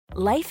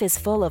Life is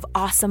full of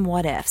awesome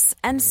what-ifs,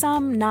 and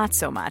some not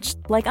so much,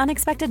 like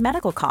unexpected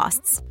medical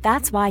costs.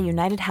 That's why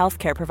United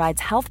Healthcare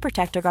provides Health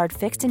Protector Guard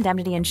fixed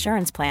indemnity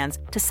insurance plans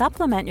to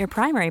supplement your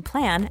primary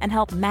plan and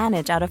help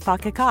manage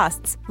out-of-pocket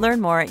costs.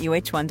 Learn more at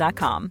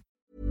uh1.com.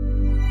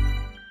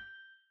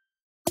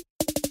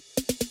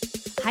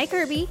 Hi,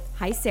 Kirby.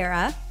 Hi,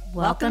 Sarah.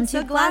 Welcome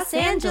to Los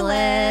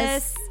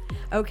Angeles.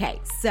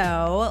 Okay,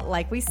 so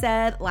like we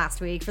said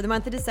last week, for the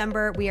month of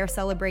December, we are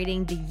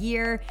celebrating the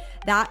year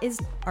that is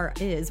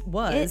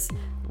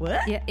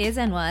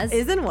and was.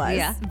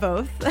 Yeah.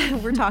 Both.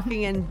 We're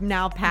talking in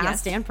now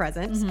past Yes. and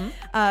present.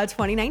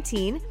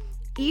 2019.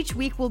 Each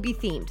week will be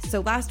themed.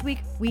 So last week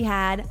we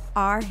had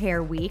our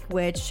hair week,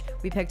 which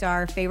we picked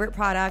our favorite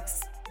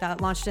products that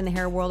launched in the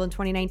hair world in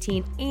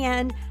 2019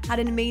 and had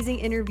an amazing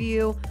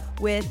interview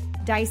with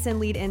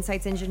Dyson lead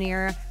insights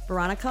engineer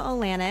Veronica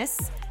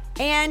Alanis.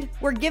 And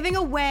we're giving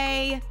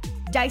away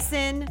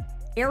Dyson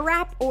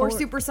Airwrap or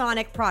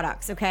Supersonic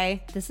products,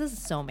 okay? This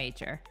is so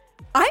major.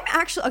 I'm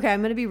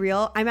going to be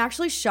real. I'm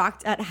actually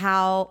shocked at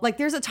how,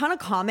 there's a ton of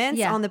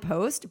comments on the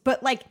post,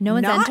 but No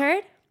one's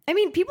entered? I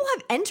mean, people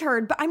have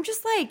entered, but I'm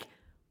just like,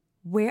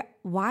 why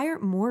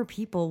aren't more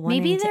people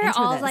wanting Maybe to they're enter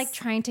all this?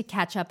 trying to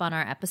catch up on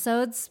our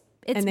episodes.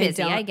 It's And they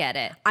busy. don't. I get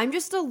it. I'm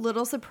just a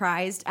little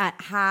surprised at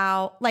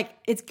how,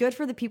 it's good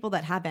for the people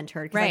that have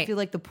entered because I Right. feel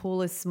like the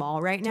pool is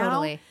small right now.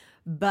 Totally.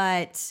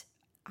 But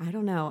I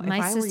don't know. My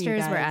If I were you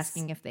sisters were guys-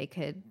 asking if they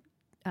could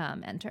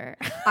enter.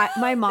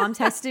 My mom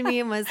texted me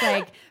and was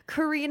like,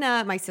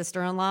 Karina, my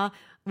sister-in-law,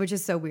 which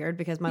is so weird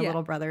because my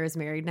little brother is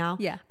married now.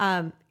 Yeah.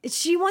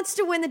 She wants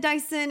to win the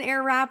Dyson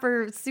Airwrap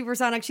or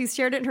Supersonic. She's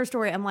shared it in her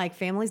story. I'm like,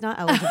 family's not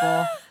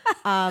eligible.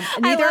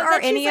 Neither love are that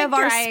she's, any of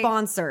our trying.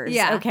 sponsors.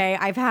 Yeah. Okay.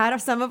 I've had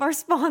some of our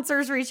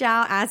sponsors reach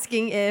out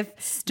asking if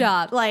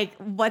Stop.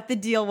 what the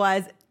deal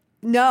was.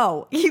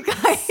 No, you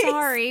guys.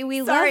 Sorry,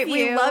 we Sorry, love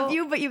we you. love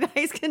you, but you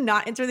guys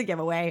cannot enter the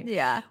giveaway.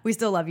 Yeah. We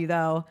still love you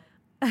though.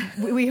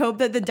 We hope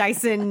that the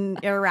Dyson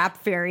Airwrap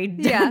fairy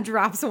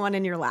drops one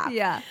in your lap.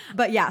 Yeah.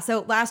 But yeah,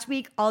 so last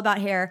week, all about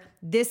hair.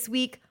 This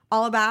week,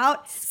 all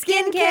about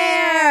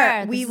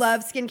Skincare. We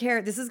love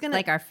skincare. This is going to...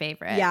 Like our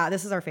favorite. Yeah,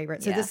 this is our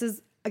favorite. So Yeah. this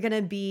is going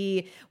to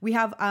be... We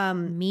have...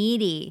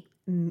 Meaty.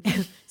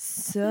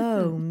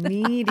 So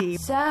meaty.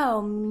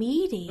 So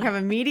meaty. We have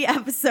a meaty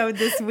episode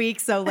this week,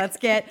 so let's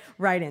get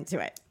right into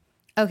it.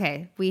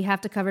 Okay, we have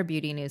to cover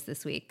beauty news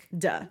this week.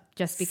 Duh.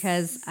 Just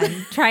because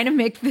I'm trying to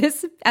make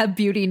this a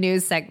beauty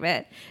news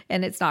segment,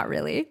 and it's not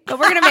really, but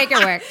we're going to make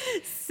it work.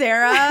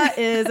 Sarah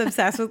is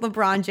obsessed with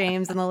LeBron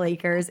James and the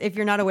Lakers. If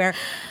you're not aware,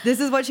 this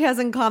is what she has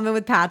in common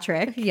with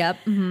Patrick. Yep.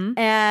 Mm-hmm.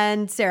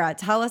 And Sarah,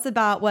 tell us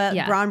about what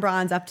Yeah.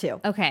 Bron's up to.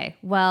 Okay,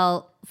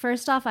 well,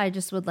 first off, I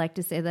just would like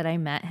to say that I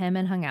met him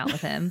and hung out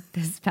with him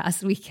this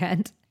past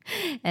weekend.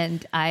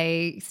 And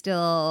I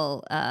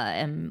still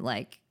am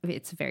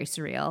it's very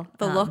surreal.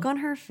 The look on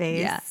her face.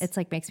 Yeah, it's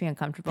makes me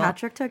uncomfortable.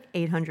 Patrick took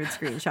 800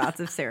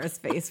 screenshots of Sarah's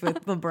face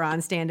with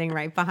LeBron standing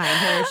right behind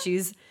her.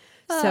 She's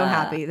so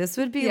happy. This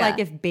would be yeah. like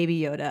if Baby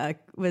Yoda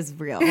was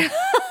real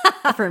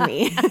for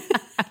me.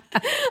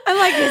 I'm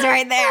like, he's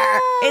right there.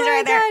 He's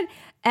right there.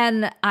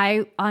 And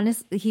I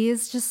honestly, he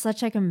is just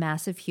such a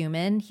massive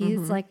human.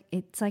 He's he's like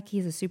a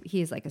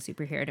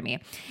superhero to me.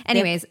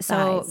 Anyways,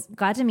 so thighs.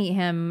 got to meet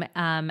him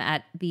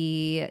at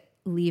the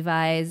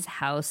Levi's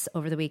house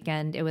over the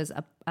weekend. It was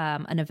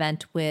an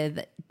event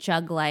with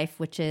Jug Life,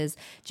 which is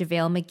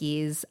JaVale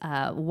McGee's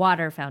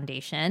water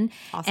foundation.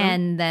 Awesome.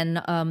 And then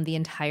the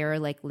entire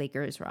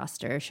Lakers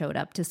roster showed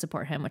up to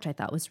support him, which I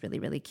thought was really,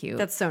 really cute.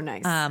 That's so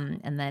nice.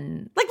 And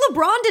then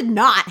LeBron did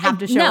not have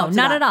to show up. no, to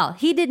not that. at all.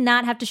 He did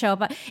not have to show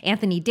up.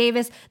 Anthony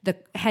Davis, the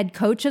head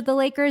coach of the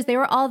Lakers, they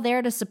were all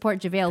there to support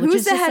JaVale. Which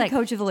Who's is the just head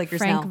coach of the Lakers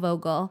Frank now?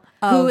 Vogel,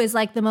 Oh. who is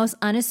the most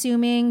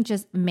unassuming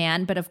just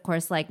man. But of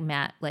course,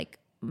 Matt,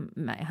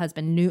 my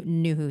husband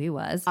knew who he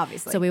was.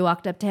 Obviously. So we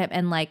walked up to him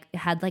and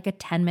had a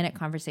 10-minute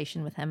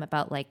conversation with him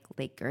about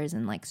Lakers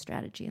and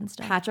strategy and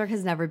stuff. Patrick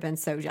has never been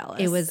so jealous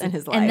It was in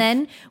his life. And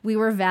then we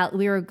were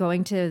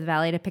going to the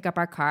valet to pick up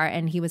our car,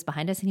 and he was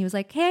behind us, and he was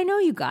like, "Hey, I know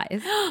you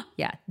guys."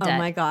 Yeah. Dead. Oh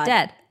my God.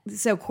 Dead.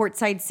 So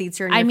courtside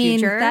seats are in your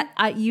future?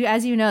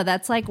 As you know,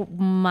 that's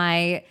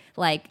my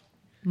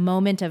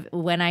moment of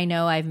when I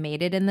know I've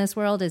made it in this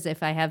world is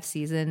if I have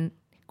season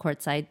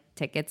courtside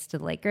tickets to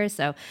the Lakers.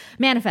 So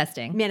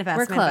manifesting. Manifest,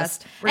 We're close.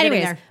 manifest. We're getting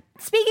Anyways, there.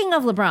 speaking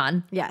of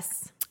LeBron,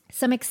 Yes.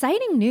 some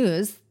exciting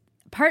news.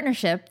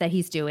 Partnership that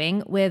he's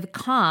doing with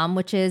Calm,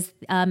 which is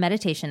a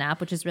meditation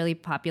app, which is really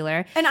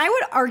popular. And I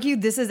would argue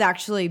this is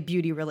actually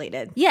beauty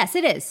related. Yes,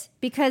 it is,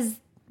 because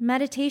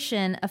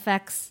meditation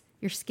affects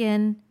your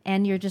skin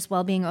and your just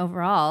well-being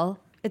overall.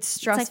 It's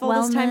stressful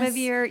this time of wellness.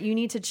 year. You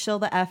need to chill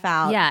the F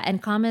out. Yeah,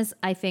 and Calm is,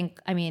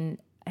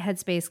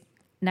 Headspace,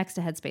 next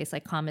to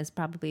Headspace, Calm is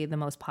probably the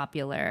most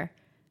popular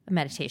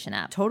meditation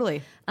app.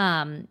 Totally.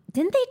 Didn't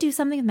they do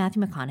something with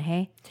Matthew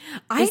McConaughey?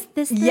 Is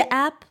this the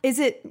app? Was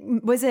it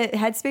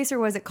Headspace or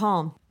was it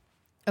Calm?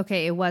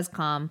 Okay, it was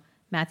Calm.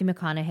 Matthew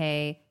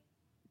McConaughey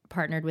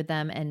partnered with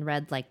them and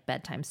read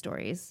bedtime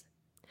stories.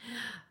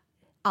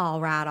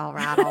 All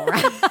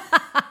right.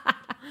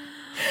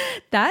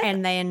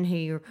 And then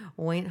he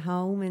went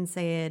home and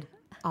said,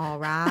 all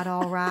right,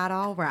 all right,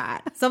 all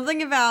right.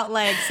 Something about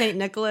like St.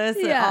 Nicholas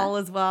and all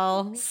is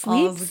well.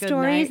 Sleep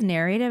Stories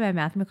narrated by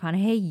Matthew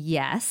McConaughey.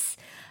 Yes.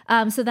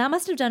 So that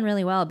must have done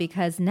really well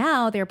because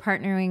now they're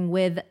partnering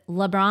with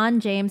LeBron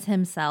James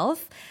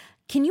himself.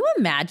 Can you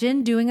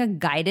imagine doing a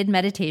guided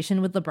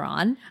meditation with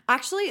LeBron?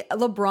 Actually,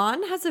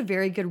 LeBron has a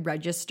very good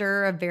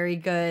register, a very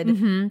good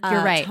You're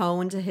right.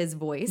 tone to his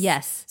voice.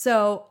 Yes.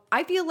 So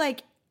I feel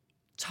like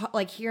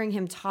hearing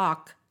him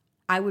talk,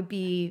 I would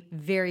be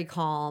very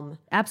calm.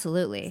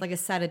 Absolutely. It's like a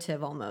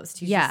sedative almost.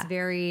 He's just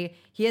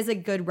he has a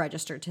good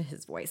register to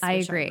his voice, I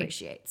which agree. I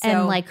appreciate. So,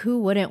 and like, who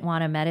wouldn't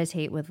want to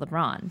meditate with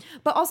LeBron?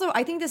 but also,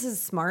 I think this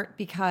is smart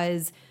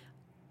because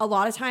a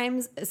lot of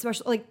times,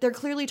 especially like they're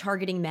clearly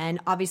targeting men.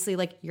 Obviously,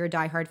 like you're a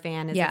diehard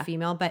fan as a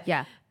female, but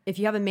if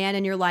you have a man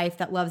in your life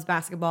that loves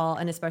basketball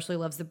and especially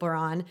loves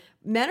LeBron,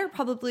 men are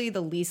probably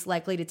the least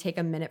likely to take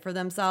a minute for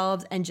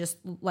themselves and just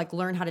like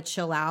learn how to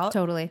chill out.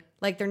 Totally.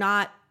 Like they're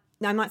not.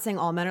 Now, I'm not saying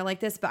all men are like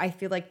this, but I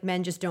feel like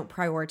men just don't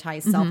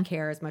prioritize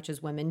self-care as much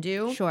as women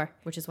do. Sure.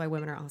 Which is why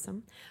women are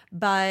awesome.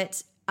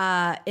 But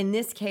in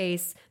this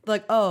case,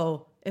 like,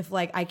 if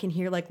like I can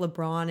hear like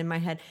LeBron in my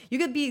head, you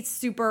could be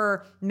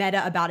super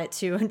meta about it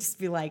too and just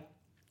be like,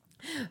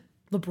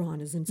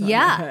 LeBron is inside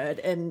my head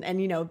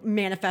and you know,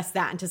 manifest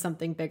that into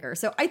something bigger.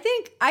 So I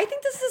think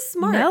this is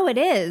smart. No, it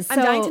is. I'm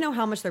dying to know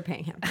how much they're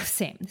paying him.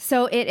 Same.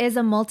 So it is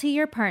a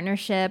multi-year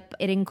partnership.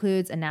 It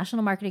includes a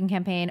national marketing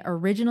campaign,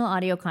 original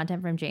audio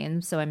content from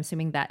James. So I'm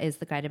assuming that is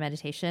the guided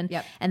meditation.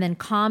 Yep. And then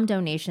calm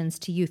donations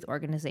to youth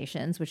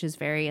organizations, which is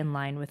very in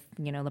line with,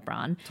 you know,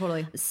 LeBron.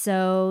 Totally.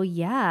 So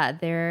yeah,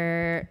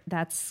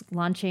 that's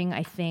launching,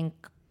 I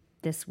think,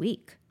 this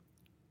week.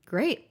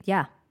 Great.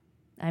 Yeah.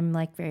 I'm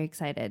like very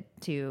excited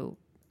to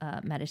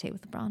meditate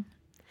with LeBron.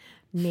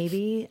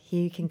 Maybe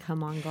he can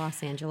come on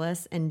Los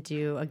Angeles and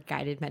do a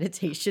guided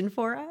meditation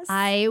for us.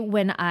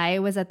 When I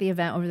was at the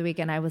event over the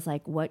weekend, I was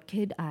like, what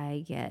could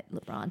I get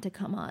LeBron to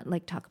come on?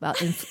 Like talk about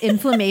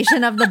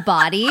inflammation of the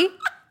body.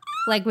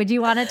 Like, would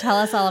you want to tell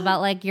us all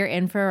about like your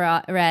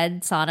infrared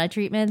sauna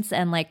treatments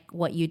and like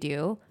what you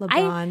do?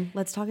 LeBron,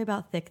 let's talk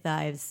about thick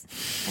thighs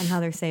and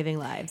how they're saving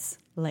lives.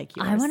 Like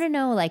yours. I want to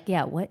know, like,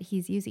 what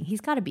he's using.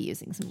 He's got to be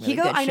using some really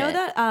good shit. I know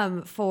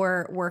that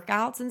for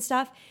workouts and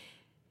stuff,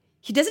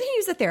 doesn't he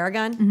use the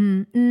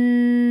Theragun?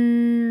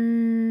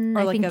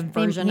 Or like a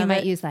version of it? He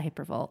might use the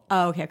Hypervolt.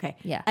 Oh, okay.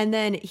 Yeah. And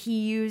then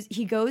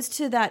he goes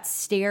to that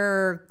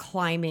stair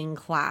climbing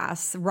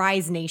class,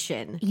 Rise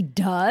Nation. He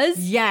does?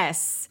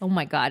 Yes. Oh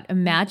my God.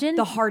 Imagine.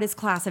 The hardest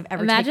class I've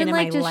ever taken in my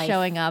life. Imagine like just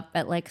showing up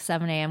at like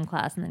 7 a.m.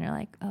 class and then you're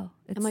like, oh,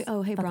 it's I'm like,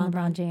 oh, hey,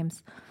 LeBron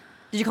James.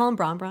 Did you call him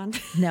Bron?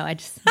 No, I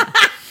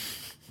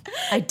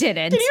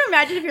didn't. Can you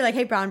imagine if you're like,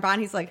 hey, Bron?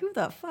 He's like, who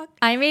the fuck?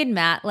 I made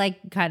Matt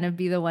like kind of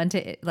be the one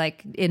to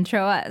like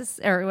intro us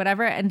or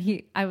whatever.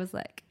 And I was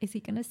like, is he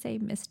going to say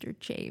Mr.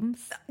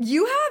 James?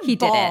 You have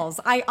balls.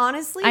 I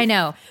honestly, I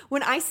know.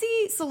 When I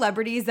see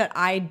celebrities that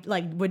I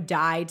like would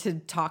die to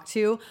talk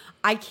to,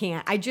 I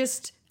can't.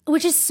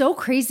 Which is so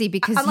crazy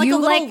because I'm like a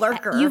little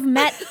lurker. You've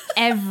met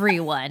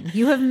everyone.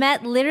 You have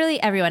met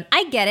literally everyone.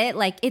 I get it.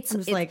 Like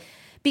it's like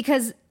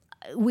because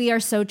we are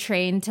so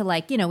trained to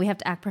like, you know, we have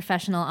to act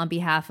professional on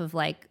behalf of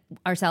like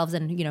ourselves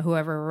and, you know,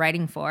 whoever we're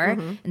writing for.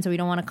 Mm-hmm. And so we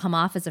don't want to come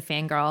off as a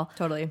fangirl.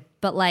 Totally.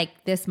 But like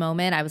this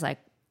moment, I was like,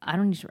 I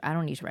don't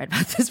need to write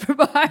about this for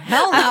Bar.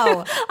 Hell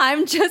no.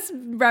 I'm just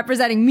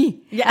representing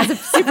me as a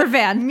super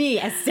fan. Me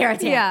as Sarah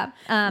Tan.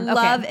 Yeah.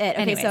 Love it.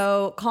 Okay,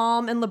 so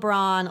Calm and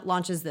LeBron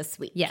launches this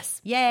week.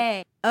 Yes.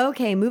 Yay.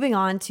 Okay, moving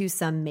on to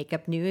some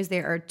makeup news.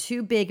 There are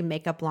 2 big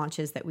makeup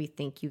launches that we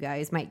think you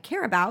guys might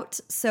care about.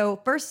 So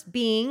first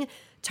being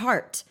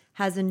Tarte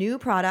has a new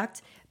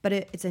product, but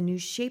it's a new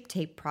Shape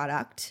Tape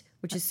product,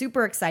 which is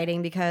super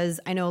exciting because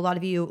I know a lot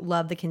of you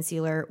love the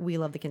concealer. We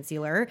love the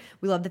concealer.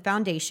 We love the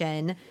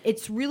foundation.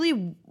 It's really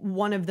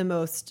one of the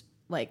most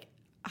like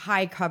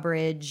high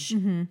coverage,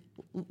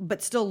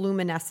 but still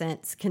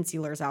luminescent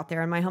concealers out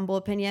there, in my humble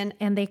opinion.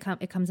 And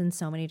it comes in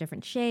so many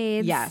different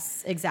shades.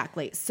 Yes,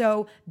 exactly.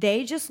 So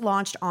they just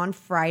launched on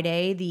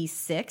Friday, the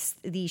 6th,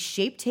 the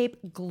Shape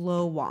Tape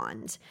Glow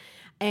Wand.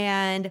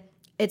 And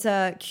it's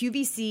a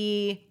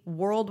QVC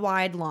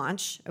worldwide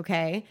launch,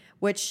 okay?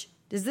 Which,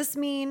 does this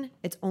mean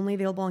it's only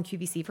available on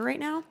QVC for right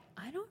now?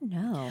 I don't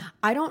know.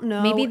 I don't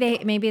know.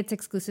 Maybe it's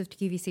exclusive to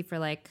QVC for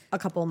like a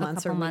couple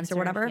months or weeks or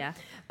whatever. Yeah.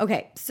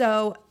 Okay,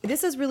 so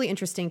this is really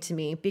interesting to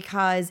me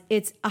because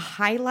it's a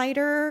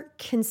highlighter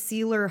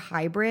concealer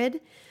hybrid.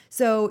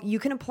 So you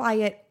can apply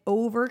it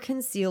over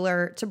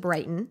concealer to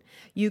brighten.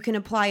 You can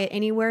apply it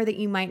anywhere that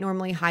you might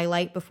normally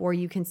highlight before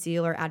you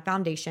conceal or add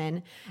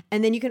foundation.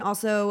 And then you can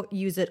also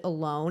use it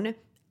alone.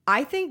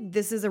 I think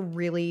this is a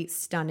really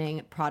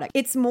stunning product.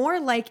 It's more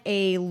like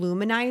a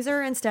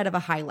luminizer instead of a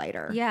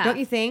highlighter. Yeah. Don't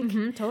you think?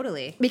 Mm-hmm,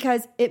 totally.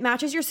 Because it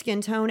matches your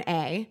skin tone,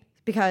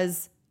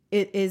 because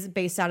it is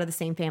based out of the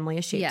same family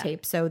as Shape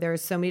Tape. So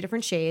there's so many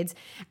different shades.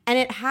 And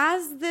it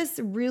has this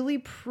really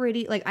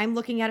pretty, like I'm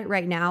looking at it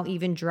right now,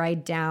 even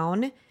dried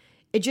down.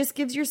 it just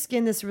gives your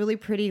skin this really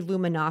pretty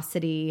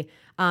luminosity.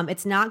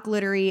 It's not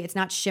glittery. It's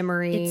not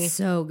shimmery. It's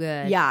so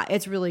good. Yeah,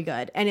 it's really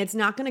good. And it's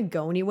not going to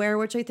go anywhere,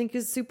 which I think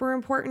is super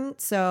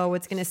important. So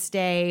it's going to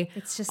stay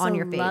It's just on a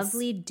your face.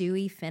 lovely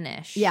dewy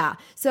finish. Yeah.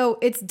 So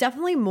it's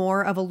definitely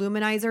more of a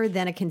luminizer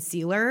than a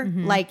concealer.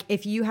 Like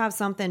if you have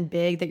something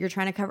big that you're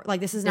trying to cover, like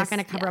this is not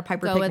going to cover up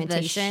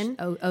hyperpigmentation.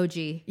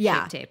 OG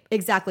Yeah, Shape Tape.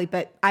 exactly.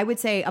 But I would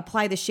say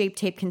apply the Shape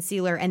Tape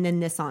concealer and then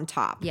this on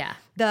top. Yeah.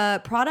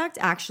 The product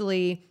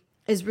actually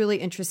is really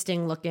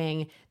interesting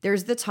looking.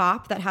 There's the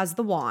top that has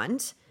the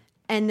wand,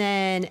 and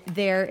then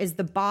there is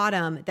the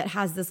bottom that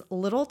has this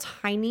little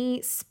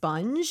tiny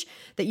sponge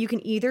that you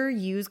can either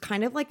use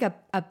kind of like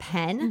a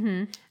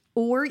pen,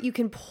 or you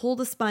can pull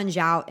the sponge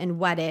out and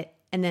wet it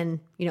and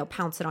then,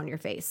 pounce it on your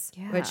face,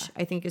 which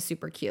I think is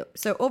super cute.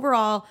 So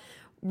overall,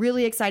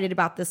 really excited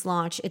about this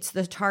launch. It's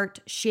the Tarte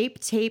Shape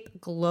Tape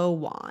Glow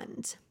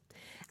Wand.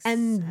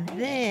 And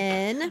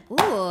then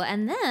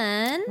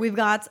we've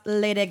got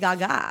Lady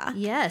Gaga.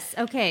 Yes.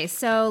 Okay.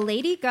 So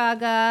Lady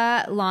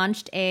Gaga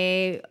launched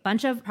a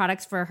bunch of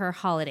products for her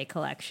holiday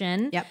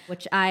collection. Yep.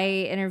 Which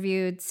I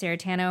interviewed Sarah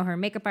Tano, her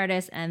makeup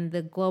artist, and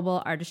the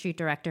global artistry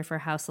director for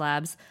Haus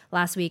Labs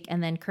last week.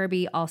 And then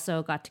Kirby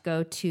also got to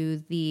go to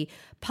the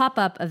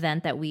pop-up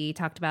event that we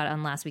talked about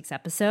on last week's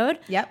episode.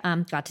 Yep.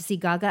 Got to see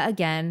Gaga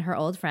again, her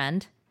old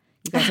friend.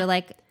 You guys are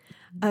like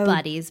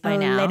buddies by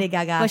now. Lady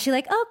Gaga. Was she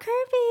like, oh,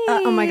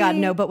 Kirby? Oh my God,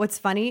 no. But what's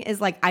funny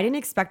is like, I didn't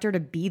expect her to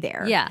be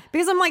there. Yeah.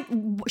 Because I'm like,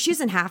 she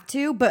doesn't have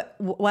to. But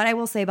what I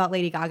will say about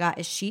Lady Gaga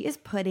is she is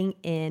putting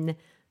in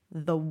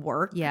the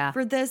work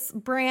for this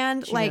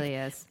brand. She like, really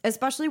is.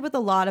 Especially with a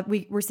lot of,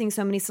 we're seeing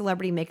so many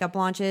celebrity makeup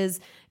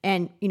launches.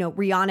 And,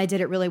 Rihanna did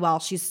it really well.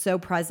 She's so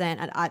present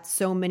at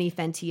so many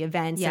Fenty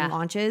events and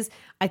launches.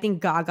 I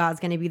think Gaga is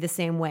going to be the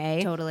same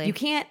way. Totally. You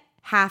can't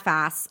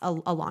half-ass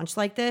a launch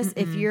like this.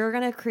 If you're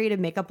going to create a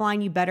makeup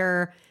line,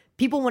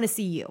 people want to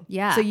see you.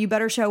 Yeah. So you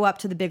better show up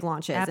to the big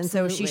launches. Absolutely.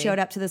 And so she showed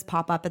up to this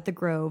pop-up at the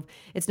Grove.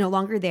 It's no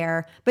longer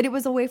there, but it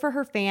was a way for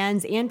her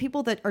fans and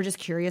people that are just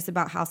curious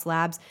about Haus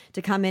Labs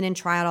to come in and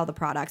try out all the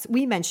products.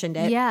 We mentioned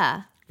it.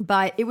 Yeah.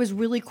 But it was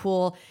really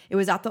cool. It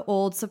was at the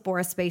old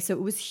Sephora space, so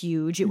it was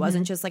huge. It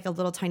wasn't just like a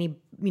little tiny,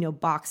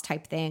 box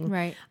type thing.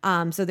 Right.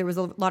 So there was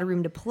a lot of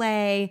room to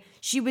play.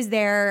 She was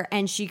there,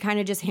 and she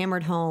kind of just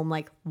hammered home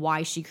like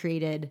why she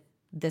created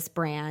this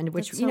brand,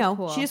 which That's so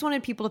cool. she just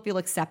wanted people to feel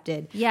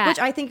accepted. Yeah. Which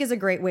I think is a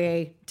great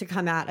way to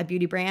come at a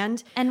beauty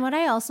brand. And what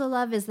I also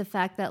love is the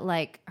fact that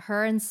like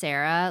her and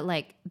Sarah,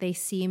 like they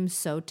seem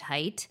so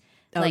tight.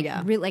 Like,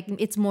 yeah. like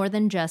it's more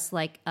than just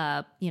like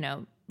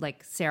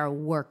like Sarah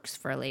works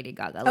for Lady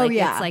Gaga. Like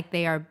it's like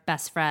they are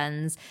best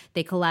friends.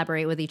 They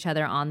collaborate with each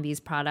other on these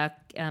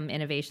product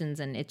innovations,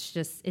 and it's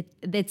just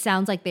it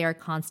sounds like they are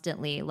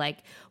constantly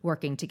like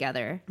working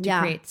together to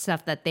create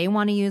stuff that they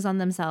want to use on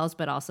themselves,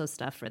 but also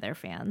stuff for their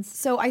fans.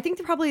 So I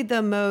think probably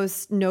the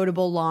most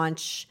notable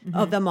launch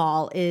of them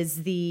all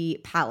is the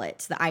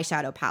palette, the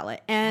eyeshadow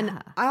palette.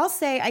 And I'll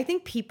say, I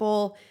think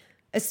people,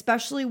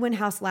 especially when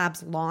Haus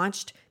Labs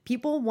launched,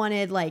 people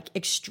wanted like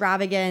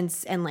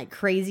extravagance and like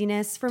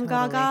craziness from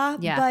Gaga.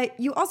 Yeah. But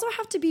you also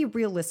have to be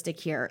realistic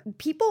here.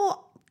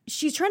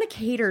 She's trying to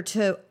cater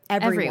to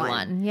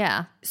everyone.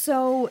 Yeah.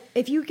 So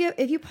if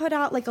you put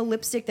out like a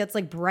lipstick that's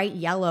like bright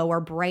yellow or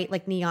bright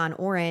like neon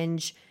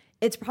orange,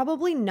 it's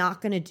probably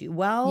not going to do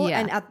well.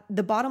 Yeah. And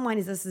the bottom line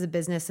is this is a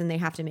business and they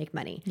have to make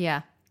money.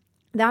 Yeah.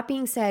 That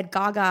being said,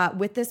 Gaga,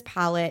 with this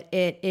palette,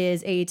 it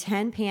is a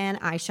 10-pan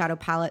eyeshadow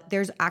palette.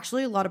 There's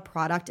actually a lot of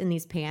product in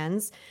these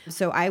pans.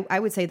 So I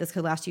would say this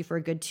could last you for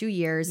a good 2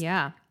 years.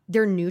 Yeah.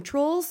 They're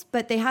neutrals,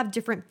 but they have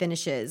different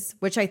finishes,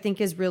 which I think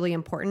is really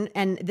important.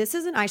 And this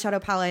is an eyeshadow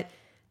palette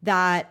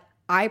that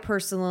I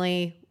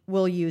personally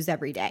will use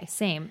every day.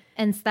 Same.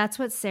 And that's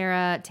what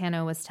Sarah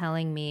Tano was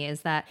telling me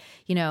is that,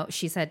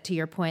 she said to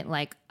your point,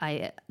 like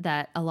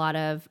that a lot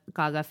of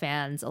Gaga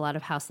fans, a lot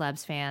of Haus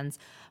Labs fans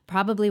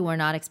probably were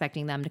not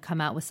expecting them to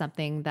come out with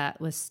something that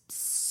was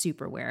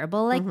super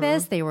wearable like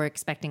this. They were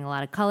expecting a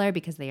lot of color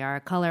because they are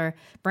a color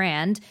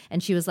brand.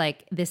 And she was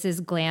like, this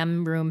is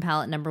Glam Room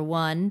palette number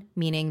 1,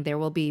 meaning there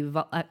will be,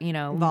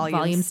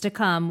 volumes to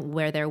come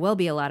where there will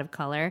be a lot of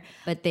color.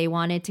 But they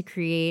wanted to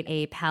create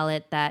a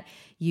palette that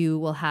you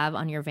will have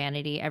on your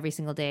vanity every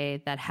single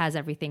day that has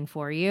everything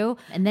for you.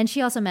 And then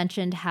she also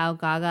mentioned how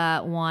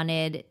Gaga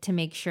wanted to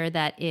make sure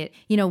that it,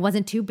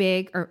 wasn't too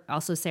big, or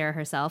also Sarah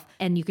herself,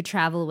 and you could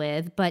travel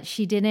with, but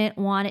she didn't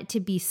want it to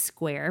be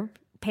square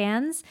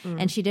pans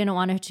and she didn't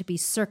want it to be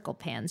circle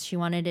pans. She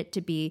wanted it to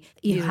be,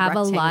 you have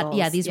a lot,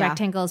 these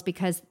rectangles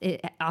because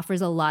it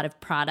offers a lot of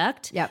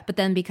product. Yep. But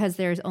then because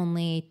there's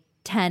only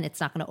 10, it's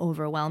not going to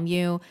overwhelm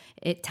you.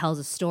 It tells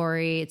a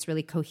story. It's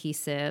really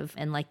cohesive.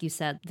 And like you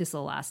said, this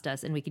will last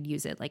us and we could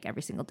use it like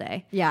every single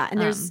day. Yeah. And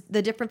there's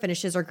the different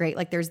finishes are great.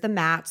 Like there's the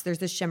mattes, there's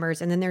the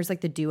shimmers, and then there's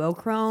like the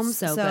duochromes.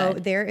 So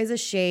good. There is a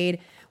shade.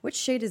 Which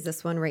shade is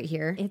this one right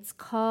here? It's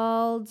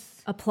called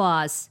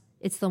Applause.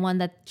 It's the one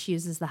that she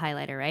uses the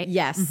highlighter, right?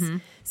 Yes.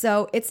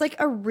 So it's like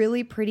a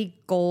really pretty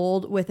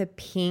gold with a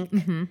pink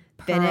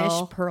finish,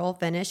 pearl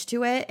finish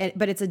to it.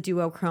 But it's a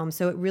duochrome.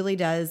 So it really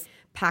does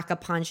pack a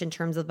punch in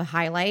terms of the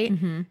highlight.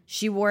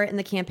 She wore it in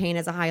the campaign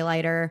as a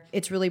highlighter.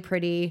 It's really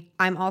pretty.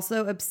 I'm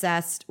also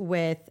obsessed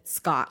with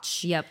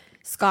Scotch. Yep.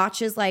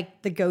 Scotch is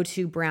like the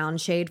go-to brown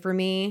shade for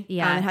me.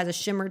 Yeah. It has a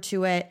shimmer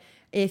to it.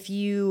 If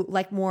you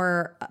like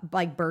more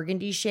like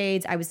burgundy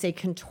shades, I would say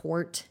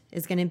Contort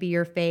is going to be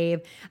your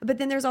fave. But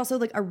then there's also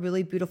like a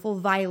really beautiful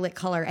violet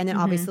color, and then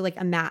obviously like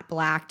a matte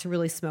black to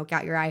really smoke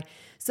out your eye.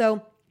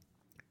 So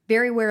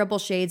very wearable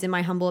shades in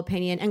my humble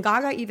opinion. And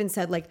Gaga even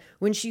said like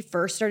when she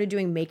first started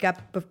doing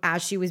makeup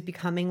as she was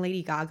becoming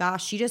Lady Gaga,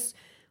 she just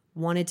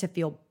wanted to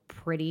feel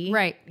pretty.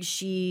 Right.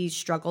 She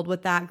struggled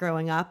with that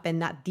growing up,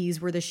 and that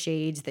these were the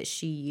shades that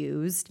she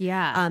used.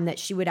 Yeah. That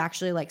she would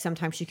actually like,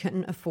 sometimes she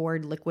couldn't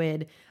afford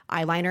liquid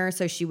eyeliner.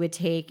 So she would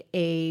take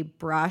a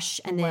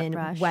brush and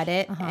then wet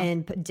it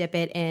and dip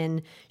it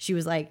in. She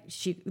was like,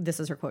 this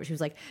is her quote. She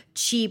was like,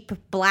 cheap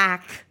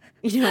black,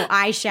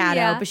 eyeshadow.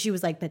 Yeah. But she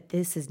was like, but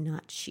this is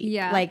not cheap.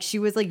 Yeah. Like she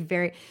was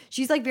like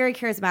she's like very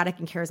charismatic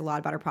and cares a lot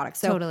about her products.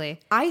 So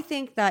Totally. I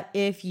think that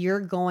if you're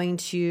going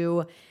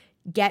to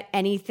get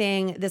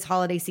anything this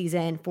holiday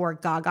season for a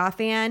Gaga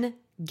fan,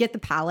 get the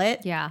palette.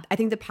 Yeah. I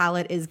think the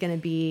palette is going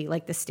to be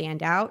like the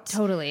standout.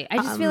 Totally. I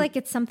just feel like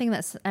it's something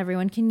that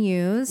everyone can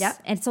use.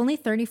 Yep. And it's only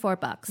 $34.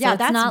 So Yeah, it's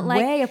that's not like,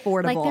 way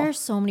affordable. Like there are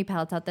so many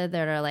palettes out there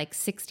that are like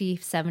 60,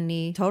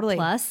 70 Totally.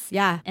 plus.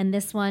 Yeah. And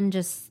this one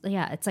just,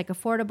 it's like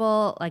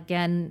affordable.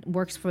 Again,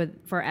 works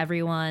for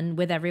everyone,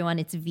 with everyone.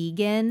 It's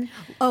vegan.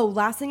 Oh,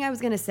 last thing I was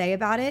going to say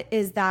about it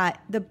is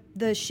that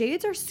the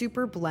shades are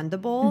super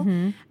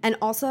blendable. And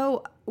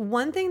also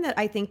one thing that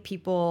I think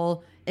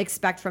people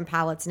expect from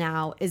palettes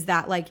now is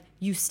that like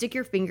you stick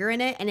your finger in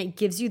it and it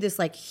gives you this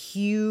like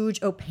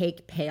huge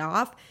opaque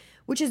payoff,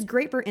 which is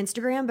great for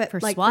Instagram, but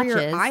for for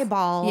your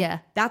eyeball,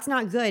 that's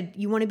not good.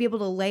 You want to be able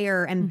to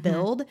layer and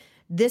build.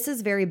 This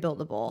is very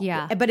buildable.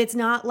 Yeah. But it's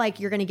not like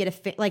you're going to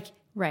get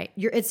Right.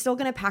 It's still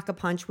going to pack a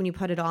punch when you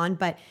put it on,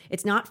 but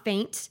it's not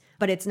faint,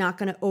 but it's not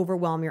going to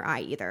overwhelm your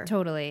eye either.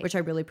 Totally. Which I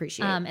really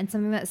appreciate. And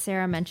something that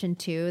Sarah mentioned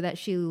too that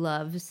she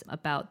loves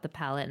about the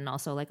palette and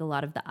also like a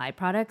lot of the eye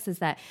products is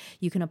that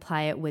you can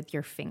apply it with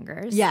your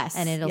fingers. Yes.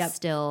 And it'll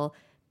still,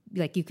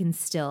 like you can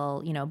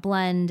still,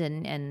 blend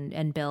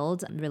and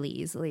build really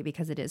easily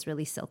because it is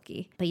really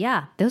silky. But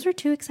yeah, those were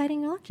 2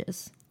 exciting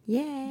launches.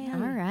 Yeah.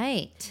 All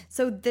right.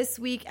 So this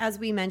week, as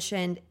we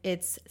mentioned,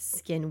 it's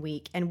Skin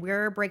Week, and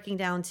we're breaking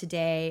down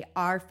today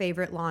our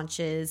favorite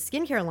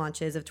skincare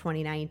launches of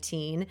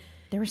 2019.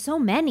 There were so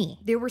many.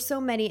 There were so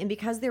many, and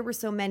because there were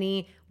so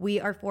many, we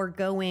are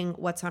foregoing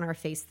what's on our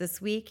face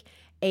this week.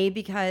 A,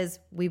 because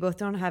we both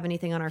don't have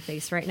anything on our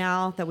face right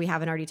now that we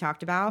haven't already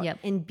talked about. Yep.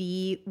 And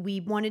B, we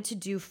wanted to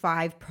do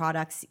 5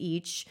 products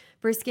each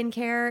for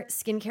skincare.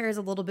 Skincare is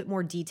a little bit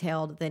more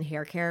detailed than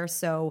hair care,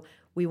 so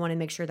we want to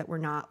make sure that we're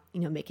not,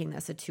 making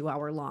this a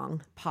 2-hour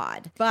long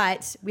pod.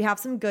 But we have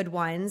some good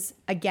ones.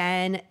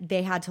 Again,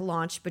 they had to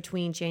launch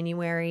between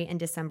January and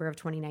December of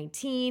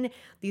 2019.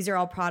 These are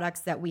all products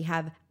that we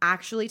have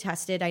actually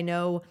tested. I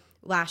know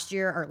last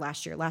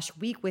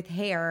week with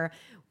hair,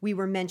 we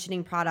were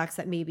mentioning products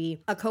that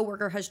maybe a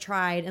coworker has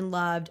tried and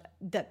loved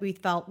that we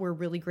felt were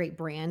really great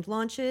brand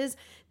launches.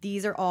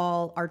 These are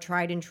all our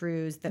tried and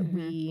trues that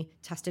we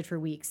tested for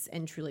weeks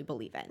and truly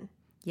believe in.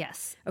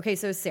 Yes. Okay,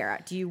 so Sarah,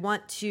 do you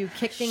want to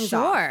kick things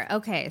off? Sure.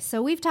 Okay,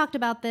 so we've talked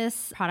about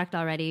this product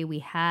already. We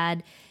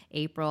had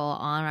April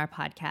on our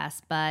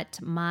podcast, but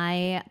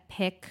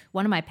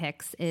one of my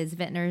picks is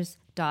Vintner's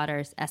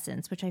Daughter's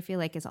Essence, which I feel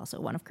like is also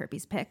one of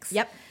Kirby's picks.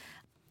 Yep.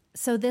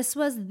 So this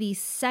was the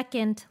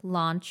second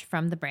launch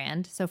from the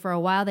brand. So for a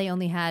while they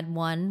only had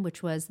one,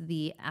 which was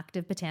the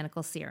Active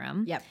Botanical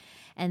Serum. Yep.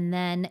 And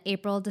then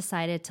April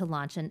decided to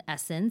launch an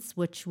essence,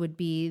 which would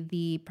be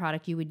the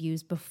product you would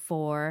use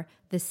before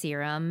the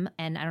serum.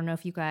 And I don't know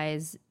if you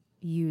guys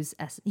you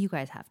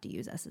guys have to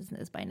use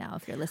essences by now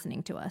if you're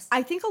listening to us.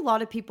 I think a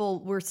lot of people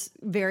were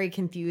very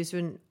confused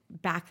when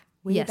back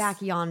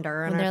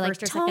yonder on our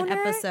first or second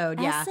episode.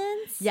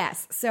 Essence? Yeah.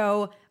 Yes.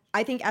 So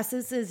I think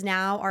essences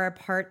now are a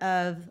part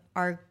of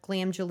our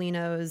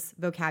Glamgelino's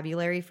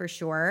vocabulary for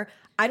sure.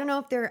 I don't know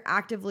if they're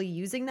actively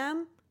using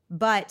them,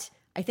 but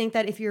I think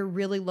that if you're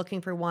really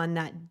looking for one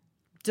that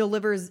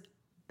delivers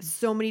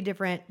so many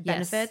different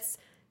benefits,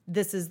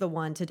 this is the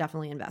one to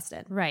definitely invest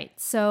in. Right.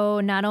 So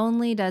not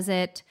only does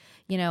it,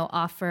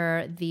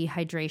 offer the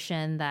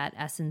hydration that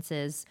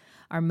essences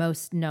are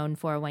most known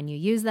for when you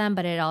use them,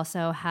 but it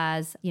also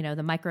has, the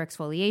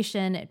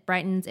microexfoliation, it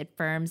brightens, it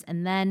firms.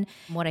 And then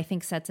what I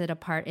think sets it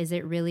apart is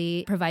it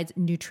really provides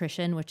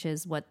nutrition, which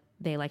is what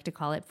they like to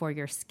call it, for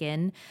your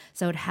skin.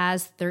 So it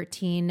has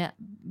 13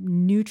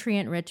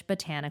 nutrient-rich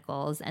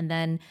botanicals, and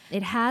then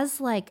it has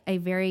like a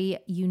very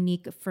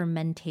unique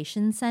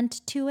fermentation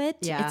scent to it.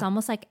 Yeah. It's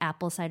almost like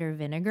apple cider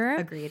vinegar.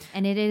 Agreed.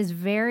 And it is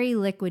very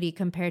liquidy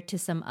compared to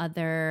some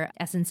other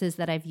essences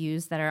that I've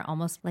used that are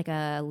almost like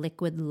a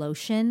liquid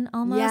lotion,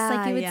 almost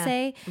like you would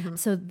say. Mm-hmm.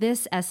 So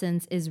this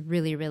essence is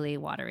really, really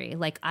watery.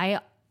 Like I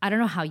I don't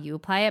know how you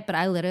apply it, but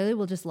I literally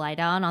will just lie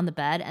down on the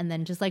bed and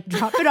then just like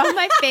drop it on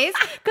my face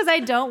because I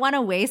don't want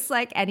to waste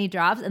like any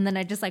drops. And then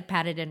I just like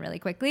pat it in really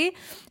quickly.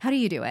 How do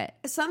you do it?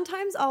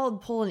 Sometimes I'll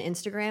pull an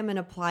Instagram and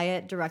apply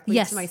it directly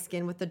to my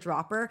skin with the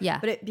dropper. Yeah.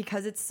 But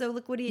because it's so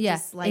liquidy, it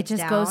just slides down.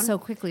 It just goes so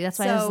quickly. That's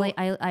why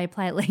I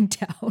apply it laying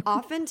down.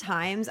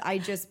 Oftentimes I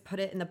just put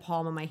it in the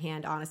palm of my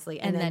hand, honestly,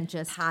 and then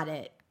just pat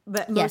it.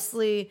 But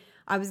mostly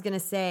I was going to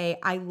say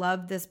I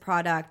love this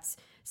product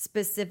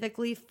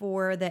specifically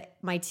for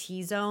my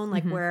T-zone,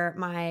 like where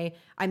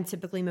I'm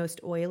typically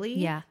most oily.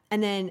 Yeah.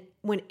 And then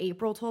when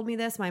April told me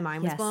this, my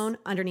mind was blown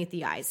underneath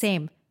the eyes.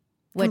 Same.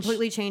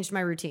 Completely changed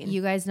my routine.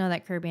 You guys know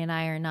that Kirby and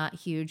I are not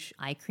huge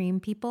eye cream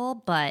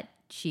people, but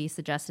she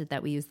suggested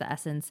that we use the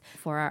essence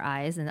for our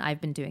eyes, and I've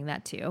been doing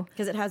that too.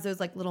 Because it has those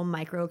like little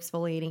micro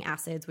exfoliating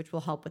acids, which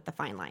will help with the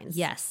fine lines.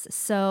 Yes.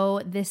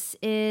 So this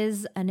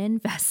is an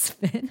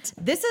investment.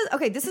 This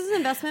is an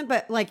investment,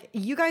 but like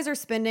you guys are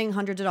spending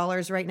hundreds of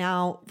dollars right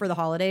now for the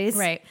holidays.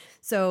 Right.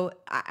 So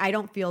I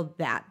don't feel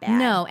that bad.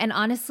 No. And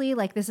honestly,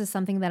 like this is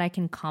something that I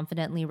can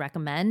confidently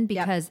recommend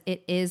because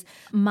it is,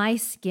 my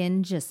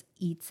skin just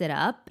eats it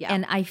up. Yeah.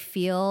 And I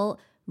feel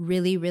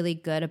really, really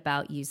good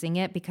about using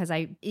it because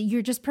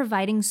you're just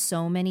providing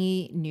so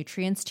many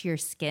nutrients to your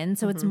skin.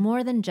 So it's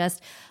more than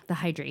just the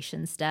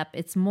hydration step.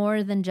 It's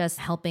more than just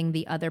helping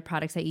the other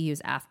products that you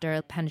use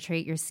after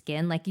penetrate your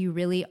skin. Like you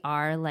really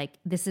are like,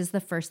 this is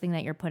the first thing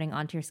that you're putting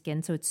onto your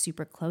skin. So it's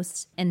super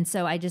close. And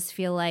so I just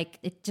feel like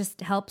it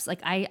just helps. Like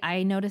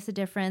I notice a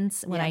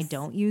difference when I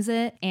don't use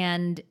it.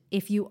 And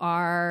if you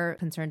are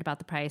concerned about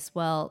the price,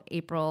 well,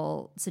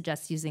 April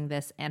suggests using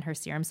this and her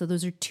serum. So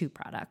those are two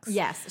products.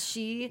 Yes.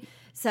 She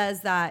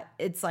says that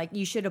it's like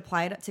you should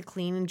apply it to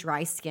clean and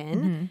dry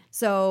skin.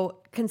 So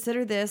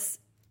consider this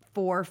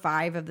 4 or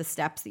 5 of the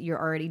steps that you're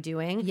already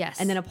doing. Yes.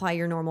 And then apply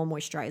your normal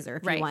moisturizer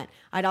if you want.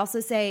 I'd also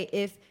say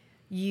if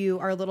you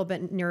are a little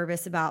bit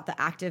nervous about the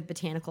active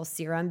botanical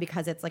serum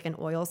because it's like an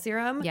oil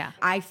serum. Yeah.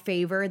 I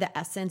favor the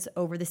essence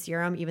over the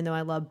serum, even though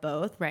I love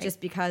both. Right.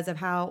 Just because of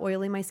how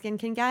oily my skin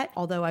can get.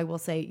 Although I will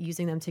say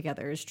using them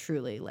together is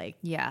truly like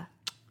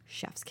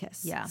chef's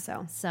kiss. Yeah.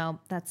 So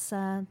that's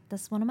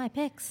one of my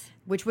picks.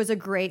 Which was a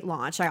great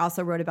launch. I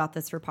also wrote about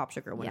this for Pop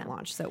Sugar when it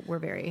launched. So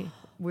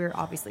we're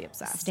obviously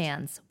obsessed.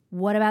 Stans.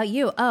 What about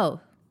you? Oh,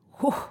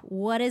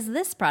 what is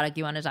this product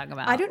you want to talk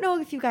about? I don't know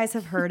if you guys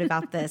have heard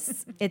about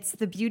this. It's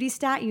the Beauty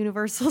Stat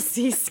Universal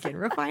C Skin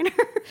Refiner.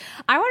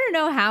 I want to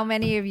know how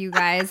many of you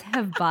guys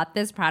have bought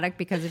this product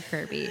because of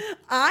Kirby. Can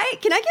I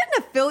get an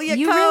affiliate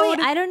code?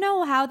 Really, I don't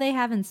know how they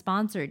haven't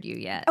sponsored you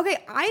yet.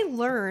 Okay, I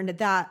learned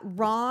that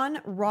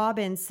Ron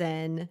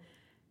Robinson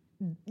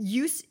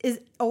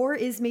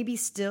is maybe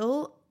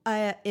still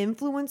a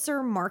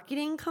influencer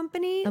marketing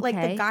company. Like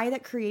the guy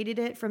that created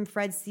it from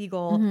Fred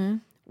Siegel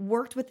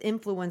worked with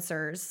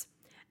influencers.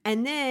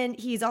 And then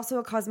he's also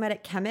a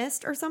cosmetic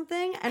chemist or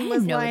something and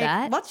was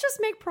like, let's just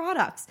make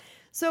products.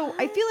 So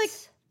I feel like,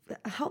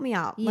 help me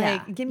out.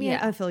 Like, give me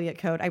an affiliate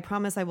code. I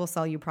promise I will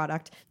sell you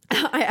product.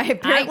 I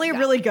apparently am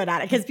really good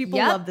at it because people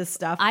love this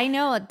stuff. I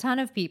know a ton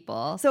of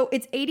people. So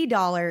it's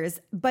 $80,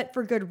 but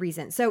for good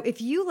reason. So if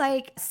you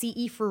like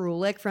CE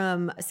Ferulic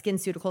from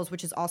SkinCeuticals,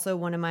 which is also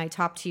one of my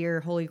top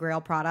tier Holy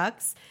Grail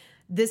products,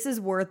 this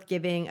is worth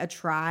giving a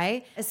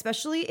try,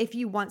 especially if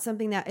you want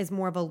something that is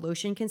more of a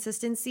lotion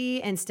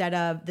consistency instead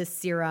of the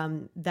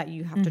serum that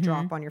you have to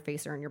drop on your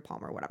face or in your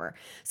palm or whatever.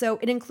 So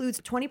it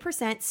includes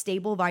 20%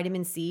 stable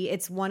vitamin C.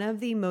 It's one of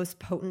the most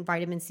potent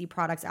vitamin C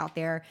products out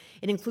there.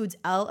 It includes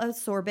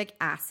L-ascorbic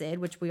acid,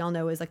 which we all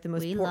know is like the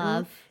most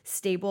potent,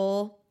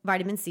 stable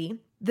vitamin C.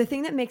 The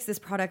thing that makes this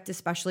product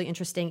especially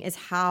interesting is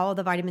how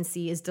the vitamin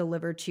C is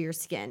delivered to your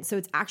skin. So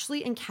it's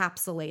actually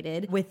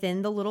encapsulated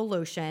within the little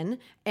lotion.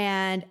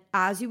 And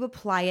as you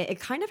apply it, it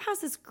kind of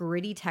has this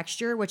gritty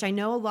texture, which I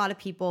know a lot of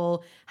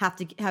people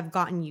have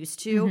gotten used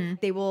to.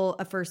 They will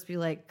at first be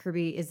like,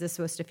 Kirby, is this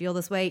supposed to feel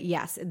this way?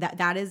 Yes,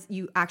 that is,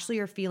 you actually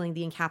are feeling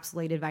the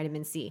encapsulated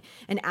vitamin C.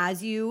 And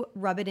as you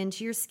rub it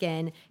into your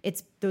skin,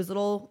 it's those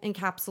little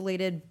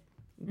encapsulated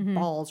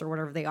balls or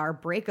whatever they are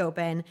break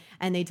open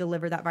and they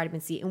deliver that vitamin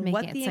C. And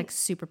it's like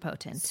super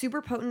potent.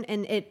 Super potent,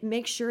 and it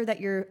makes sure that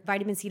your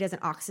vitamin C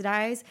doesn't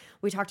oxidize.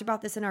 We talked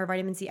about this in our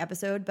vitamin C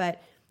episode,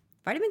 but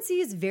vitamin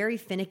C is very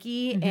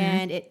finicky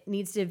and it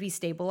needs to be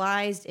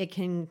stabilized. It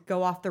can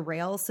go off the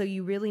rails. So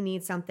you really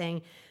need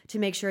something to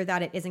make sure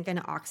that it isn't going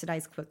to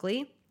oxidize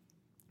quickly.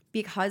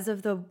 Because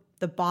of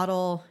the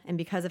bottle and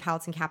because of how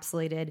it's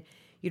encapsulated,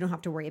 you don't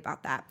have to worry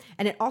about that.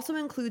 And it also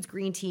includes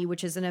green tea,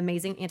 which is an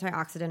amazing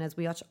antioxidant, as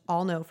we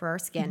all know, for our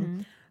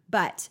skin.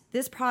 But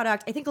this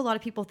product, I think a lot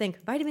of people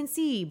think vitamin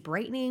C,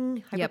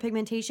 brightening,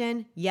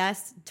 hyperpigmentation.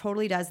 Yes,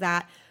 totally does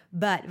that.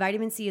 But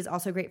vitamin C is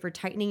also great for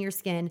tightening your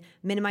skin,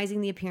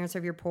 minimizing the appearance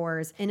of your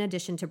pores, in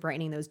addition to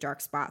brightening those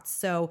dark spots.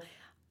 So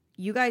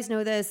you guys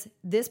know this.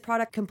 This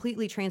product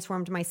completely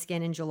transformed my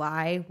skin in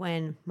July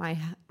when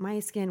my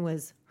skin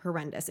was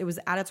horrendous. It was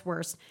at its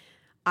worst.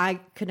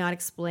 I could not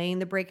explain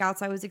the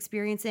breakouts I was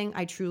experiencing.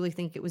 I truly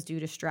think it was due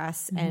to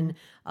stress and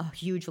a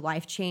huge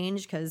life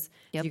change because,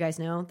 as you guys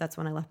know, that's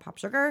when I left Pop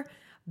Sugar.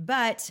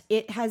 But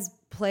it has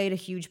played a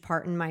huge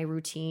part in my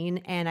routine.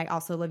 And I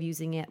also love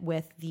using it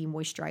with the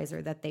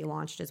moisturizer that they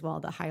launched as well,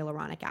 the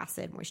hyaluronic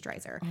acid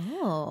moisturizer.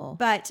 Oh.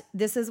 But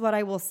this is what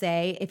I will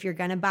say. If you're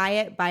going to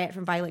buy it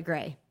from Violet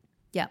Grey.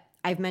 Yeah.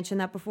 I've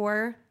mentioned that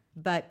before,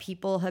 but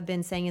people have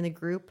been saying in the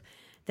group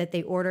that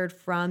they ordered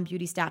from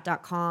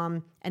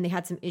beautystat.com and they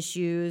had some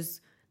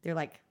issues. They're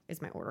like,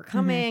 is my order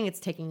coming?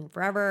 It's taking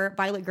forever.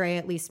 Violet Grey,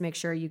 at least make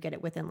sure you get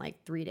it within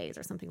like 3 days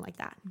or something like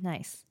that.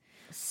 Nice.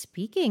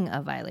 Speaking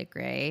of Violet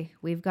Grey,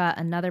 we've got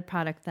another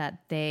product that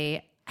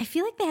I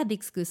feel like they had the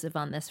exclusive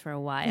on this for a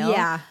while.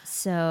 Yeah.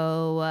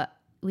 So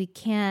we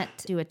can't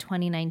do a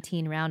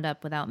 2019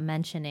 roundup without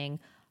mentioning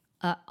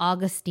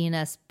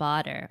Augustinus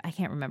Bader. I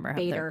can't remember.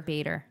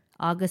 Bader.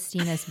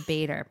 Augustinus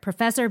Bader.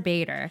 Professor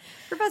Bader.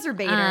 Professor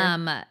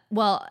Bader.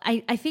 Well,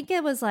 I think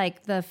it was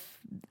like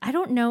I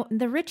don't know.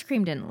 The Rich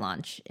Cream didn't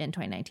launch in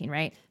 2019,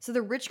 right? So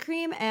the Rich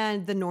Cream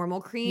and the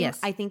normal cream, Yes.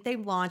 I think they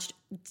launched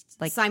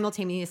like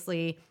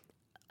simultaneously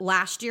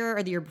last year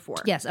or the year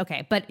before. Yes,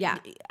 okay. But Yeah.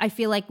 I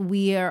feel like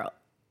we are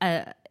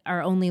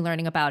only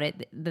learning about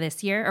it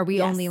this year, or we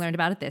Yes. only learned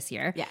about it this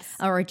year. Yes.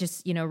 Or it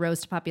just,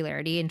 rose to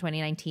popularity in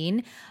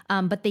 2019.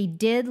 But they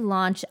did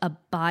launch a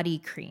body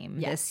cream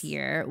this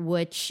year,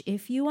 which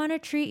if you want to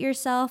treat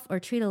yourself or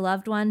treat a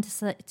loved one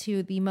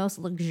to the most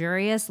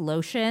luxurious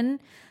lotion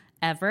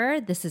ever,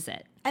 this is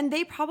it. And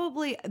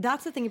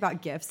that's the thing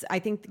about gifts. I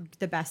think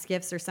the best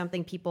gifts are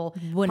something people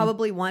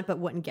probably want but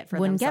wouldn't get for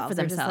themselves.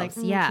 They're just like,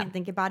 yeah. can't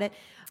think about it.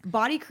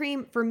 Body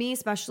cream, for me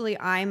especially,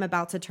 I'm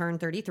about to turn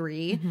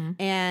 33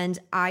 and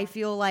I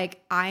feel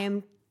like I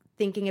am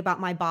thinking about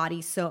my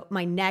body, so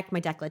my neck,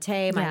 my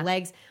décolleté, my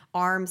legs,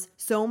 arms,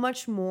 so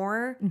much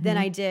more than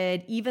I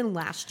did even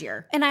last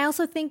year. And I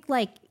also think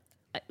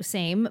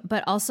same,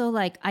 but also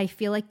I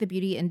feel like the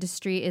beauty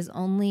industry is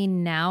only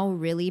now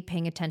really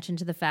paying attention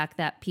to the fact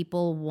that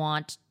people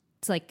want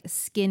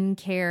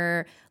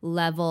skincare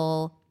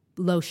level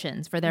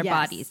lotions for their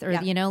bodies, or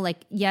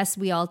yes,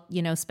 we all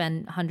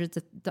spend hundreds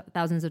of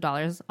thousands of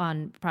dollars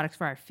on products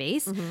for our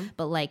face,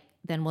 but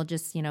then we'll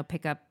just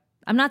pick up.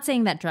 I'm not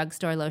saying that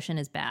drugstore lotion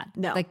is bad.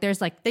 No. There's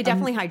they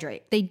definitely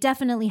hydrate. They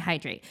definitely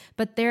hydrate.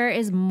 But there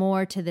is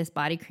more to this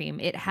body cream.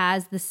 It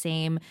has the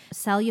same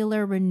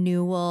cellular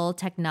renewal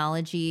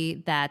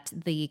technology that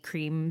the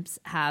creams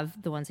have,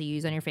 the ones that you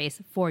use on your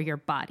face, for your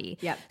body.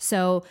 Yep.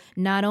 So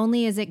not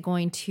only is it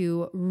going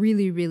to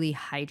really, really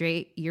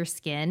hydrate your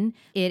skin,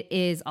 it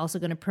is also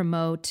going to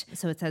promote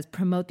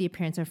the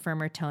appearance of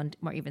firmer, toned,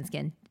 more even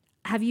skin.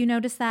 Have you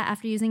noticed that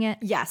after using it?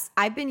 Yes.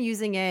 I've been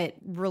using it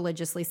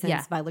religiously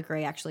since Violet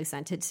Grey actually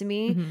sent it to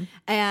me.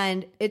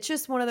 And it's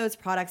just one of those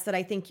products that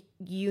I think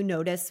you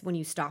notice when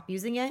you stop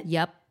using it.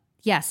 Yep.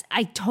 Yes,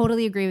 I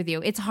totally agree with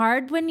you. It's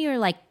hard when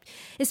you're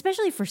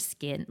especially for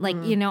skin,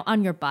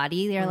 on your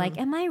body, they're like,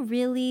 am I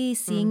really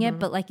seeing it?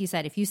 But like you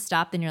said, if you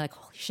stop, then you're like,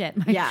 holy shit,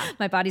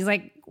 my body's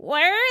like,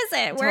 where is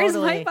it? Where is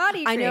my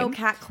body cream? I know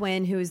Kat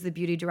Quinn, who is the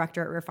beauty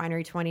director at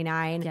Refinery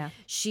 29. Yeah.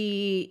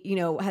 She,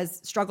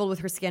 has struggled with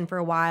her skin for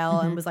a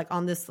while and was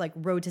on this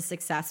road to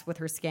success with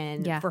her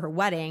skin for her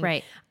wedding.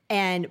 Right.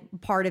 And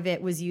part of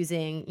it was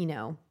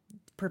using,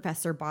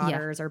 Professor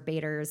Bader's or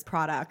Bader's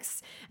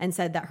products, and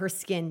said that her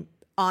skin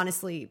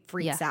honestly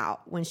freaks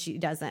out when she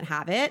doesn't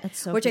have it, That's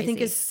so which crazy. I think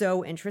is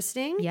so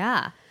interesting.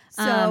 Yeah.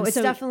 So it's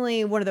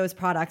definitely one of those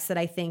products that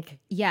I think.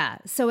 Yeah.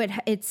 So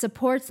it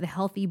supports the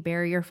healthy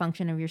barrier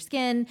function of your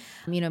skin,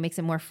 makes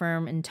it more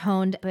firm and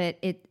toned, but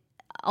it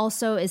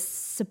also is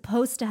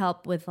supposed to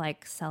help with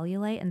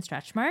cellulite and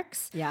stretch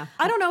marks. Yeah.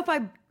 I don't know if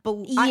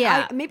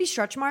I maybe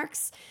stretch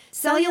marks.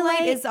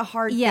 Cellulite is a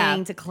hard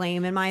thing to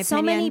claim, in my opinion.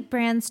 So many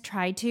brands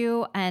try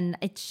to, and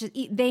it's just,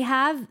 they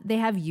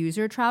have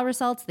user trial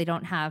results. They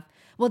don't have.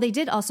 Well, they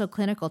did also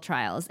clinical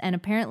trials, and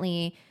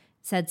apparently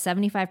said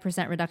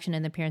 75% reduction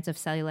in the appearance of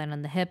cellulite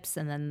on the hips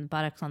and then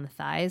buttocks on the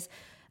thighs.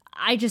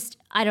 I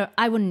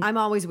wouldn't. I'm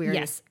always weary.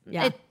 Yes.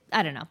 Yeah.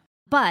 I don't know.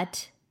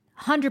 But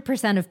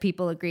 100% of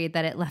people agreed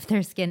that it left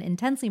their skin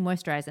intensely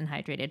moisturized and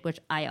hydrated, which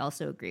I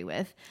also agree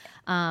with.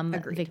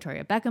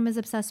 Victoria Beckham is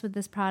obsessed with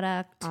this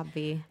product.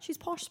 Obvi. She's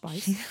Posh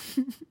Spice.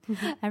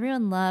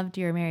 Everyone loved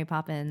your Mary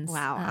Poppins.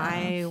 Wow.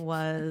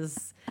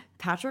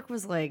 Patrick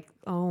was like,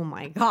 oh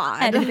my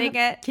God. Editing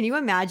it. Can you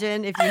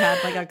imagine if you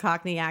had a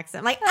Cockney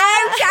accent? I'm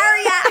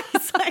Sharia.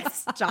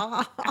 It's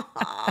stop.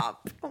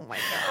 Oh my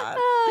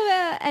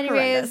God.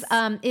 Anyways,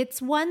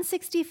 it's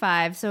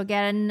 $165. So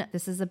again,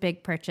 this is a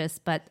big purchase,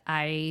 but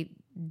I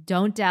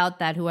don't doubt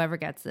that whoever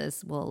gets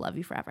this will love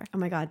you forever. Oh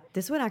my God.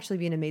 This would actually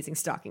be an amazing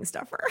stocking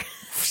stuffer.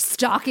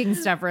 Stocking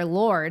stuffer,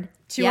 Lord.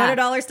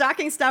 $200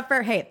 stocking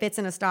stuffer. Hey, it fits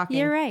in a stocking.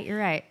 You're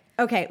right.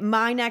 Okay,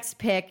 my next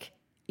pick.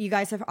 You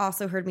guys have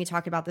also heard me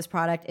talk about this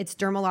product. It's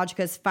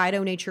Dermalogica's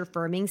Phyto Nature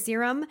Firming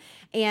Serum.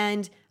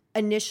 And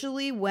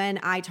initially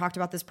when I talked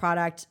about this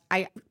product,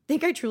 I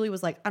think I truly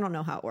was like, I don't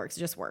know how it works.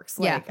 It just works.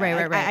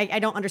 Right. I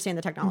don't understand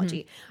the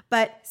technology.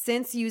 But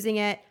since using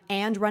it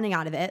and running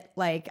out of it,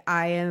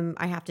 I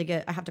have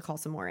to call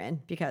some more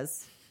in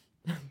because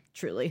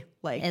Truly,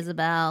 like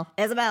Isabel,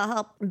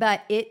 help.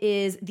 But it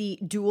is the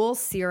dual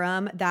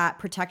serum that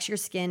protects your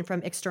skin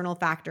from external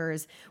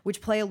factors,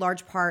 which play a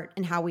large part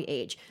in how we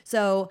age.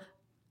 So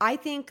I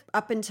think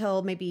up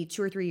until maybe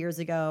 2 or 3 years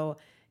ago,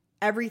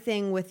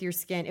 everything with your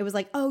skin, it was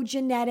like, oh,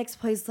 genetics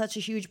plays such a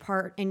huge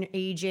part in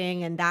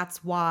aging. And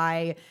that's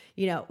why,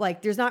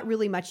 like there's not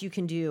really much you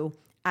can do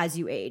as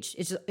you age.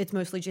 It's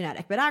mostly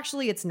genetic, but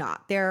actually it's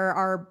not. There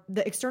are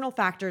the external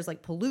factors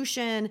like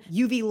pollution,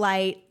 UV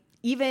light,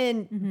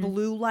 even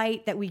blue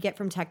light that we get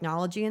from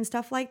technology and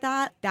stuff like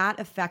that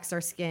affects our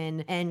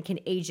skin and can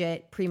age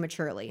it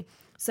prematurely.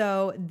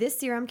 So this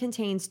serum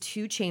contains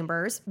 2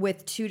 chambers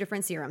with 2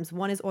 different serums.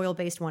 One is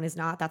oil-based, one is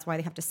not. That's why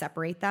they have to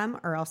separate them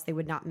or else they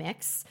would not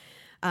mix.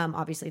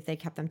 Obviously, if they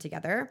kept them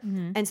together.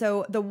 And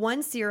so the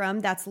one serum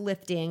that's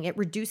lifting, it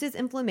reduces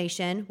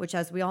inflammation, which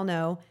as we all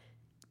know,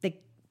 the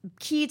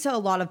key to a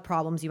lot of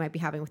problems you might be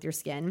having with your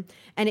skin.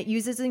 And it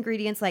uses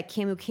ingredients like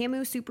camu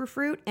camu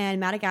superfruit and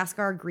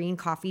Madagascar green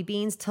coffee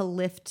beans to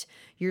lift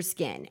your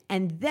skin.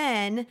 And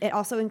then it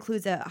also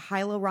includes a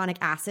hyaluronic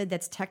acid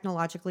that's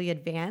technologically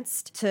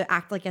advanced to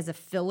act like as a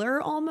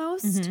filler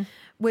almost,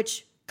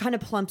 which kind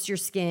of plumps your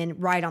skin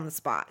right on the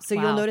spot. So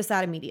you'll notice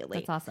that immediately.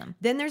 That's awesome.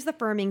 Then there's the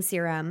firming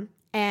serum.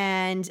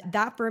 And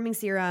that firming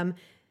serum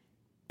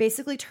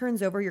basically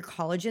turns over your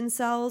collagen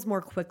cells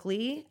more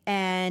quickly,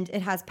 and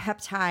it has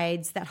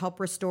peptides that help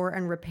restore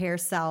and repair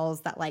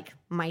cells that like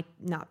might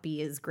not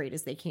be as great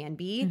as they can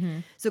be.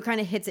 So it kind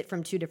of hits it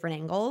from 2 different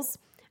angles.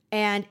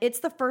 And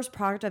it's the first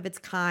product of its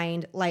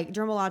kind. Like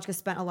Dermalogica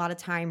spent a lot of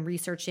time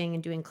researching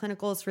and doing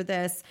clinicals for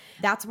this.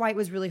 That's why it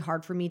was really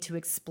hard for me to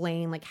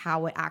explain like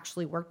how it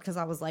actually worked, because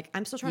I was like,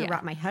 I'm still trying to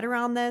wrap my head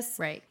around this.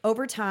 Right.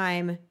 Over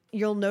time,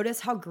 you'll notice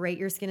how great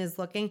your skin is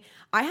looking.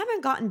 I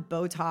haven't gotten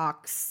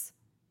Botox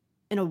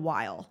in a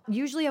while.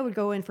 Usually I would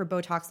go in for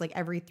Botox like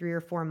every 3 or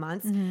 4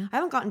 months. I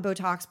haven't gotten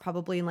Botox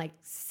probably in like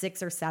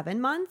 6 or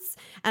 7 months.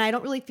 And I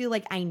don't really feel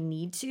like I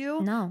need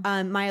to. No.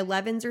 My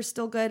 11s are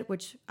still good,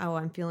 which,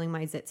 I'm feeling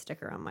my zit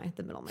sticker on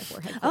the middle of my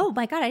forehead. Oh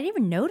my God, I didn't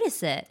even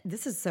notice it.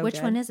 This is so Which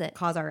good. one is it?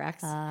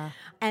 CosRX.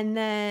 And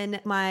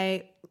then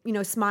my,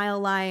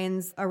 smile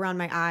lines around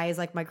my eyes,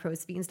 like my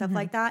crow's feet and stuff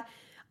like that.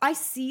 I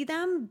see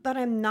them, but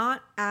I'm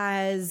not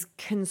as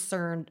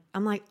concerned.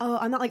 I'm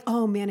not like,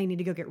 oh man, I need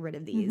to go get rid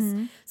of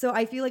these. So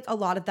I feel like a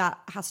lot of that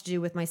has to do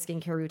with my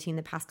skincare routine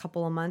the past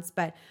couple of months,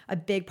 but a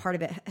big part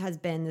of it has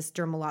been this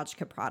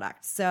Dermalogica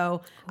product.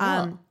 So,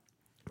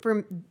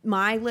 for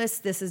my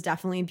list, this is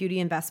definitely a beauty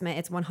investment.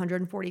 It's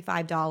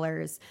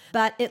 $145,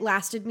 but it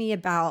lasted me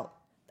about,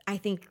 I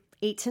think,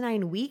 8 to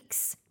 9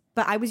 weeks,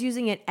 but I was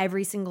using it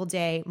every single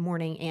day,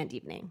 morning and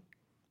evening.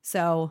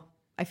 So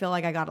I feel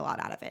like I got a lot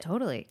out of it.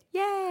 Totally.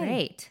 Yay.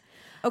 Great.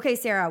 Okay,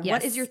 Sarah, what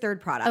Yes. is your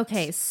third product?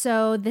 Okay,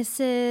 so this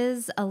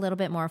is a little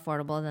bit more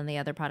affordable than the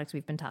other products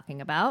we've been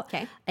talking about.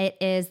 Okay. It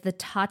is the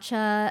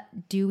Tatcha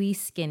Dewy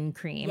Skin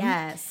Cream.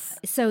 Yes.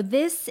 So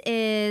this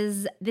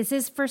is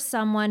for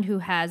someone who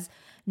has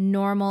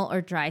normal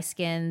or dry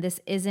skin. This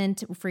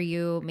isn't for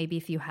you maybe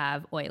if you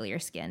have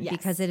oilier skin,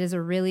 because it is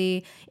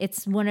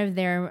it's one of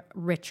their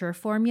richer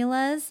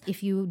formulas.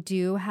 If you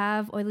do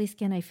have oily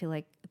skin, I feel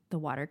like the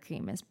water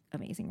cream is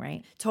amazing,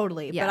 right?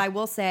 Totally. Yeah. But I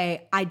will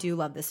say I do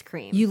love this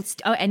cream.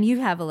 And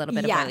you have a little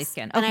bit of oily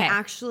skin. Okay. And I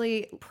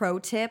actually, pro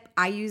tip,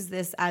 I use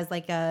this as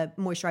like a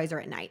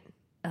moisturizer at night.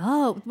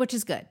 Oh, which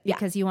is good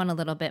because you want a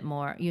little bit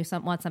more. You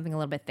want something a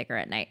little bit thicker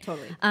at night.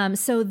 Totally.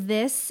 So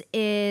this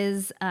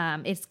is,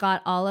 it's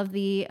got all of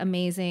the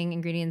amazing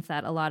ingredients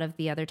that a lot of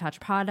the other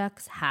Tatcha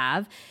products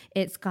have.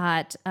 It's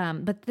got,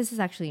 but this is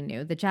actually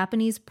new, the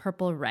Japanese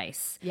purple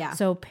rice. Yeah.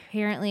 So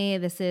apparently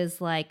this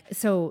is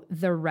so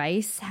the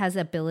rice has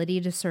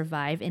ability to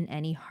survive in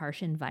any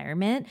harsh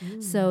environment.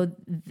 So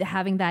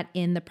having that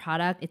in the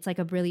product, it's like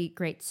a really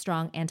great,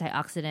 strong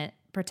antioxidant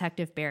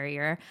protective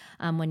barrier.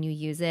 When you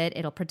use it,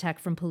 it'll protect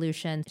from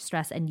pollution,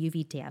 stress, and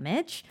UV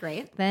damage.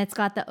 Great. Then it's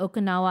got the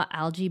Okinawa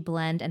algae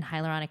blend and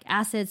hyaluronic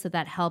acid, so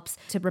that helps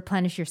to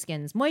replenish your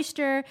skin's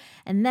moisture.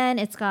 And then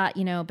it's got,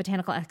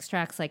 botanical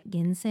extracts like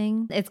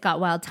ginseng. It's got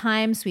wild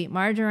thyme, sweet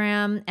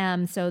marjoram.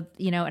 So,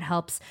 it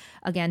helps,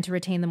 again, to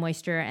retain the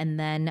moisture and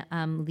then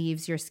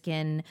leaves your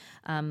skin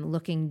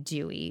looking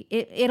dewy.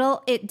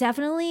 It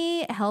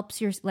definitely helps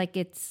your, like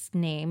its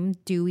name,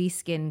 dewy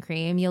skin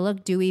cream. You'll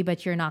look dewy,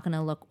 but you're not going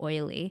to look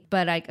oily.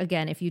 But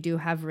again, if you do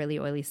have really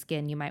oily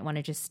skin, you might want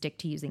to just stick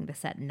to using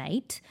this at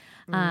night.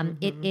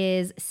 It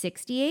is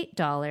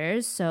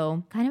 $68,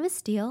 so kind of a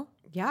steal.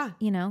 Yeah.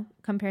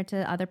 Compared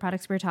to other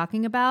products we're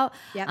talking about.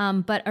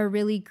 Yep. But a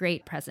really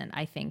great present,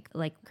 I think.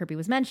 Like Kirby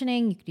was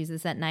mentioning, you could use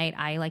this at night.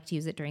 I like to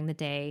use it during the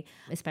day,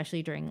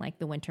 especially during like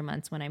the winter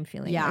months when I'm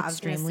feeling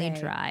extremely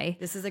dry.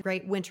 This is a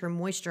great winter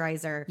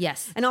moisturizer.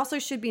 Yes. And also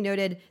should be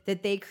noted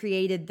that they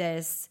created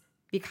this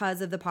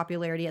because of the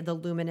popularity of the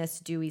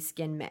Luminous Dewy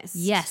Skin Mist.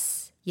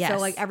 Yes. So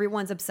like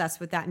everyone's obsessed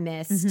with that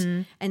mist.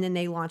 And then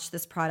they launched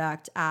this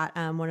product at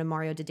one of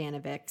Mario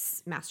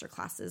Dedanovic's master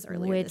classes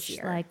earlier this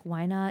year.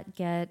 Why not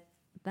get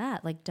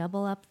that. Like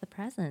double up the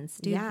presents.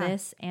 Do Yeah.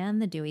 this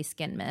and the dewy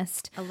skin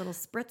mist. A little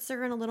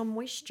spritzer and a little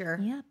moisture.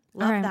 Yep.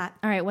 Love All right. that.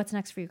 All right. What's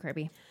next for you,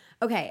 Kirby?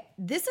 Okay,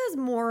 this is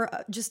more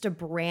just a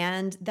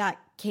brand that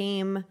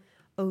came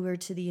over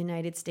to the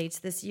United States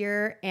this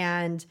year.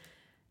 And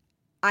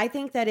I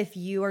think that if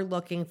you are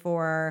looking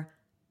for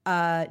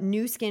a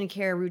new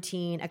skincare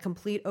routine, a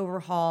complete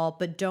overhaul,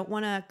 but don't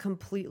want to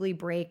completely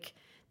break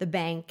the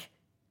bank,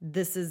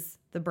 this is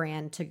the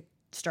brand to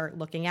start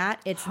looking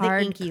at. It's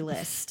the Inky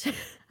List.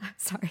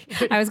 Sorry.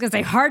 I was going to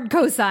say hard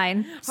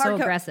cosign. So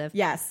aggressive.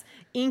 Yes.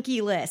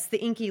 Inky List,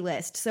 the Inky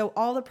List. So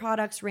all the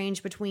products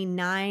range between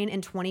 $9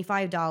 and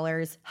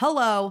 $25.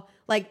 Hello.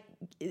 Like,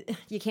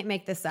 you can't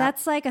make this up.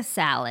 That's like a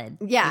salad,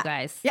 Yeah. you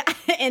guys. Yeah.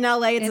 In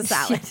LA, it's a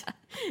salad.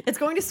 It's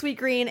going to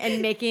Sweetgreen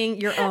and making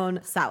your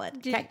own salad.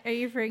 Okay. Are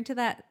you referring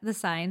to the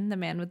sign, the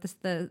man with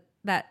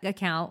that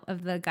account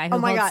of the guy who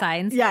my holds God.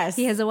 signs? Yes.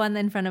 He has a one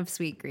in front of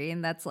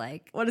Sweetgreen that's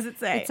like, What does it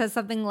say? it says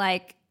something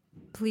like,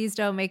 please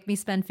don't make me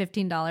spend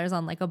 $15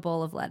 on like a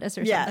bowl of lettuce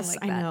or Yes,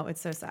 something like that. I know.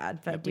 It's so sad,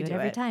 but do we it do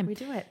every time. We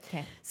do it.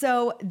 Okay.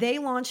 So they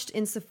launched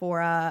in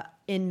Sephora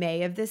in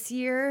May of this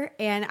year.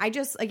 And I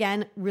just,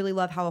 again, really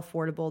love how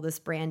affordable this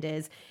brand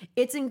is.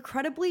 It's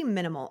incredibly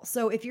minimal.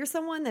 So if you're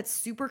someone that's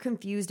super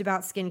confused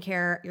about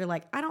skincare, you're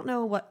like, I don't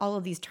know what all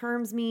of these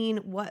terms mean.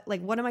 What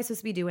am I supposed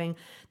to be doing?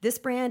 This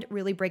brand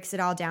really breaks it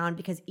all down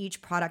because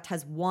each product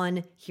has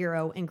one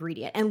hero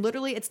ingredient. And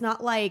literally, it's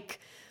not like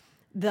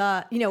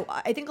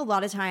I think a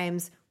lot of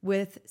times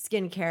with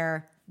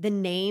skincare, the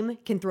name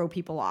can throw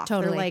people off.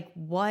 Totally. They're like,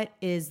 what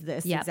is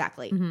this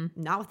exactly?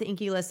 Not with the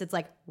Inky List. It's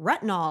like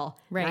retinol,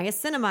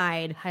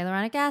 niacinamide,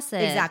 Hyaluronic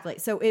acid. Exactly.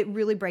 So it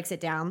really breaks it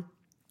down.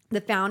 The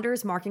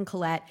founders, Mark and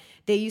Colette,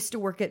 they used to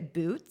work at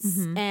Boots,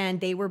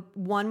 and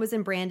one was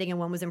in branding and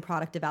one was in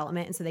product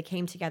development. And so they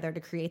came together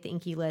to create the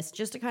Inky List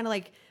just to kind of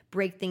like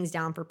break things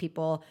down for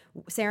people.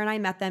 Sarah and I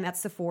met them at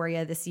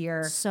Sephora this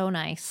year. So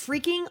nice.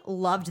 Freaking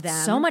loved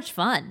them. So much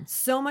fun.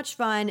 So much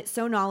fun,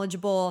 so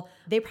knowledgeable.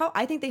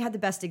 I think they had the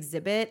best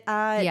exhibit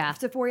at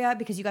Sephora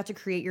because you got to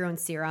create your own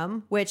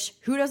serum, which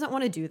who doesn't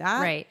want to do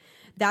that? Right.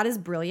 That is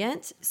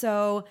brilliant.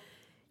 So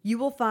you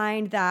will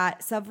find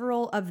that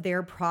several of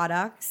their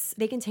products,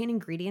 they contain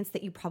ingredients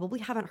that you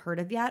probably haven't heard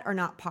of yet or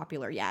not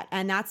popular yet.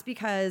 And that's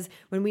because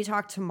when we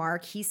talked to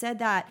Mark, he said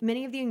that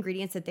many of the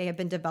ingredients that they have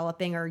been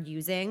developing or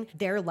using,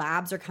 their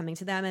labs are coming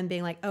to them and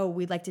being like, oh,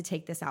 we'd like to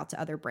take this out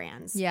to other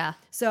brands. Yeah.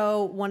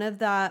 So one of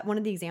the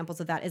examples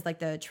of that is like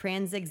the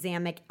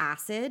tranexamic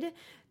acid.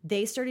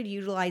 They started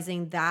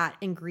utilizing that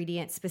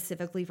ingredient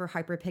specifically for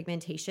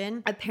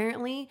hyperpigmentation.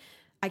 Apparently,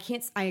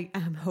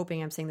 I'm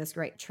hoping I'm saying this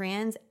right.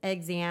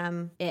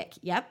 Tranexamic.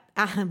 Yep.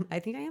 I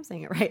think I am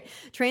saying it right.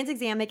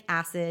 Tranexamic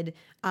acid.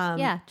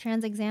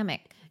 Tranexamic.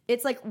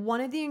 It's like one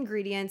of the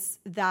ingredients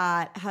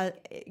that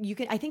you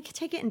can, I think,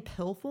 take it in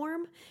pill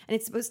form, and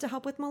it's supposed to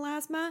help with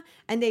melasma.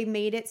 And they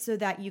made it so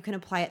that you can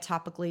apply it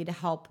topically to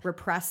help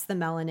repress the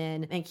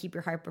melanin and keep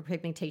your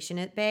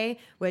hyperpigmentation at bay,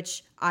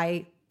 which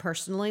I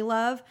personally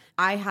love.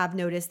 I have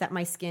noticed that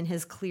my skin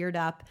has cleared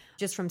up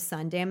just from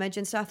sun damage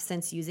and stuff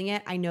since using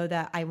it. I know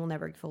that I will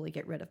never fully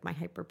get rid of my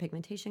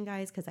hyperpigmentation,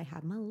 guys, because I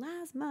have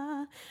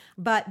melasma.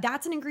 But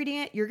that's an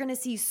ingredient you're going to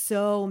see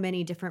so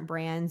many different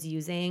brands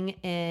using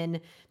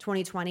in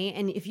 2020.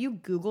 And if you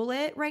Google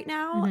it right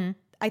now,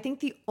 I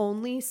think the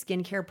only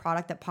skincare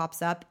product that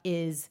pops up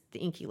is the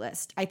Inky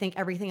List. I think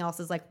everything else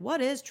is like, what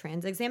is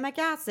tranexamic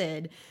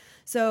acid?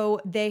 So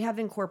they have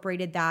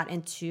incorporated that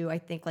into, I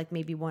think, like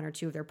maybe one or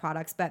two of their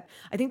products. But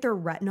I think their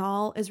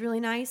retinol is really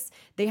nice.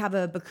 They have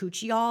a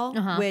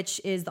bakuchiol, which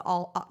is the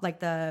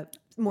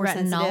more Retinalt.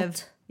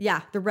 sensitive.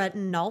 Yeah, the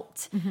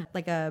retinalt,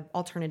 like a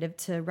alternative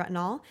to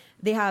retinol.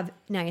 They have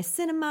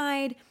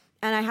niacinamide.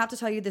 And I have to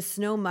tell you, the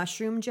snow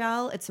mushroom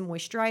gel, it's a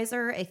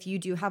moisturizer. If you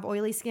do have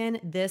oily skin,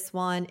 this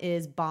one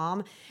is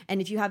bomb. And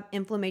if you have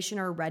inflammation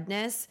or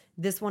redness,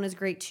 this one is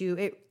great too.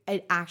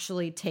 It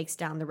actually takes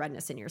down the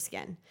redness in your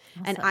skin.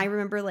 Awesome. And I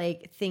remember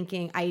like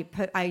thinking,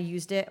 I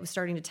used it, I was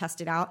starting to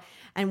test it out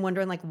and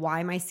wondering like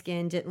why my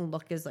skin didn't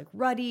look as like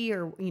ruddy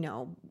or,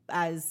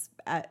 as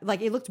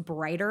like it looked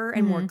brighter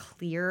and more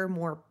clear,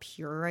 more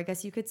pure, I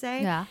guess you could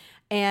say. Yeah.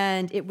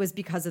 And it was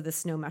because of the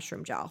snow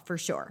mushroom gel for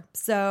sure.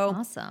 So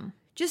awesome.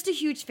 Just a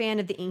huge fan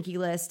of the Inky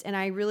List. And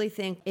I really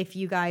think if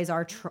you guys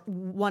are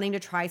wanting to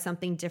try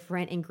something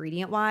different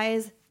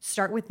ingredient-wise,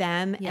 start with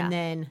them and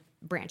then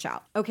branch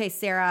out. Okay,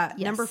 Sarah,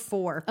 number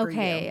 4 for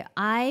you.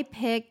 I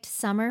picked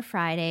Summer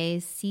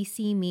Friday's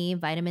CC Me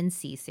Vitamin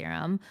C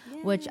Serum,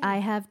 which I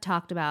have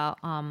talked about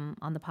on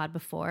the pod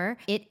before.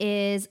 It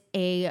is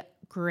a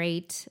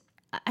great...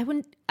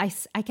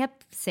 I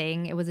kept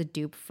saying it was a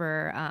dupe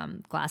for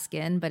Glass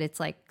Skin, but it's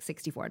like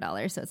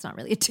 $64, so it's not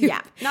really a dupe.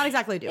 Yeah, not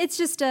exactly a dupe. It's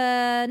just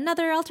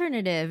another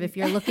alternative if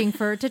you're looking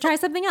to try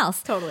something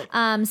else. Totally.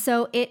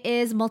 So it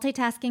is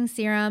multitasking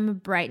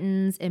serum,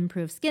 brightens,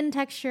 improves skin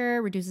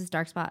texture, reduces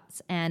dark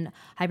spots and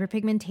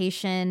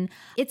hyperpigmentation.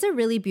 It's a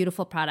really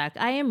beautiful product.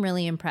 I am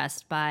really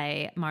impressed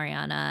by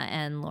Mariana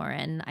and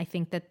Lauren. I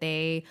think that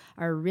they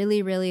are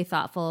really, really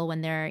thoughtful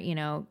when they're,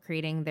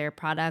 creating their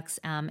products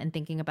and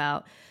thinking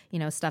about,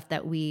 stuff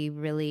that we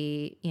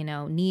really,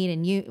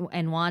 need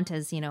and want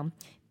as,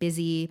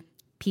 busy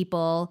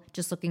people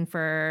just looking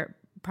for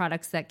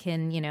products that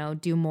can,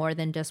 do more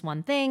than just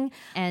one thing.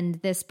 And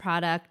this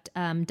product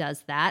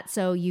does that.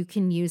 So you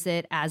can use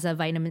it as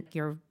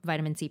your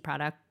vitamin C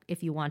product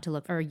if you want to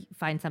look or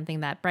find something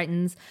that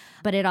brightens.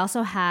 But it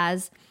also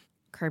has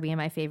Kirby and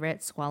my favorite,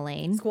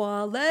 Squalane.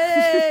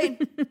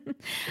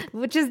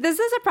 This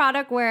is a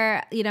product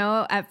where,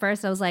 at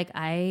first I was like,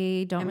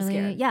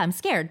 I'm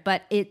scared.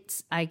 But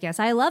I guess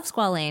I love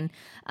Squalane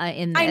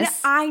in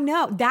this. I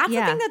know. That's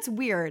the thing that's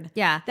weird.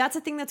 Yeah. That's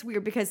the thing that's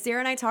weird because Sarah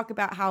and I talk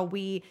about how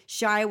we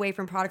shy away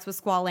from products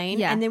with Squalane.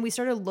 Yeah. And then we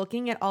started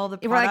looking at all the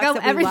we're products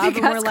like, that we love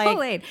and we're Squalane.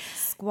 like,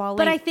 Squalane.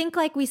 But I think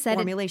like we said,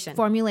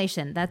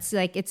 formulation. That's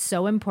like, it's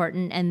so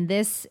important. And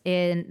the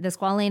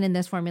Squalane in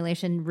this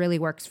formulation really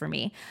works for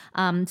me.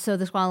 So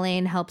the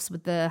Squalane helps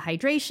with the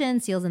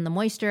hydration, seals in the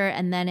moisture,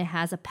 and then it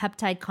has a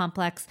peptide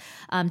complex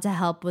to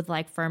help with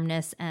like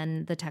firmness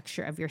and the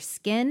texture of your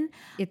skin.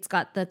 It's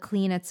got the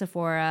Clean at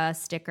Sephora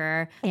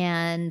sticker,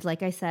 and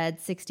like I said,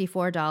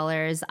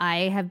 $64.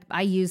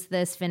 I used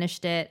this,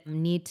 finished it,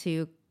 need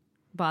to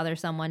bother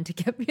someone to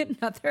get me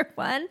another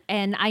one.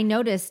 And I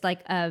noticed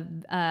like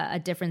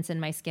a difference in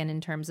my skin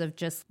in terms of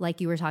just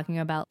like you were talking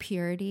about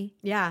purity.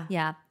 Yeah.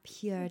 Yeah.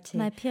 Purity.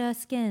 My pure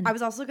skin. I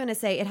was also going to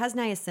say it has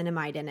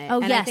niacinamide in it. Oh,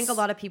 and yes. I think a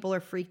lot of people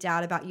are freaked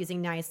out about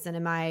using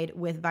niacinamide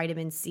with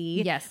vitamin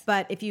C. Yes.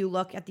 But if you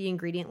look at the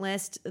ingredient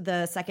list,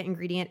 the second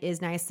ingredient is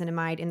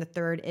niacinamide and the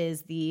third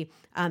is the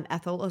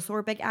ethyl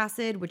ascorbic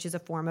acid, which is a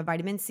form of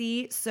vitamin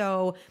C.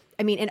 So,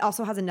 I mean, it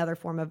also has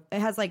it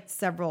has like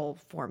several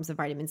forms of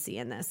vitamin C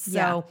in this.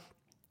 So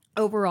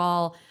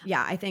overall,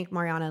 I think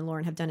Mariana and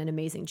Lauren have done an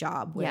amazing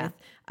job with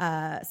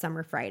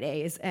Summer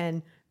Fridays,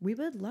 and we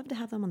would love to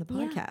have them on the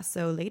podcast. Yeah.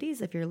 So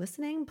ladies, if you're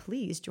listening,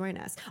 please join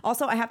us.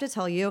 Also, I have to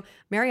tell you,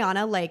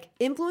 Mariana, like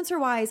influencer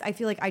wise, I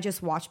feel like I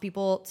just watch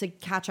people to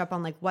catch up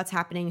on like what's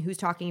happening, who's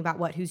talking about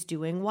what, who's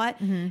doing what.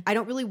 Mm-hmm. I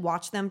don't really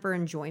watch them for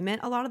enjoyment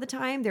a lot of the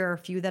time. There are a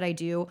few that I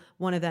do.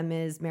 One of them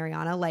is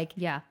Mariana.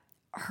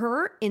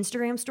 Her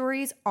Instagram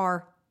stories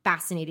are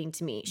fascinating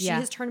to me. She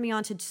has turned me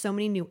on to so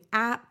many new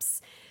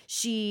apps.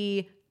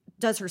 She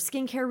does her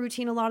skincare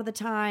routine a lot of the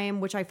time,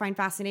 which I find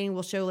fascinating.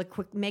 We'll show like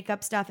quick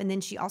makeup stuff. And then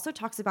she also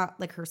talks about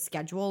like her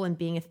schedule and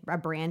being a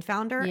brand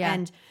founder. Yeah.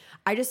 And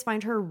I just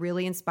find her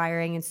really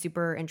inspiring and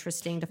super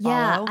interesting to follow.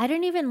 Yeah, I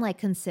don't even like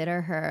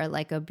consider her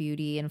like a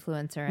beauty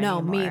influencer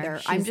anymore. No, me either.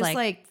 She's I'm just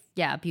like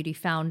beauty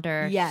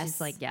founder. Yes.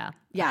 She's like,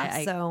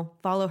 so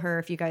follow her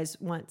if you guys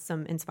want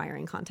some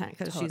inspiring content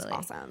because she's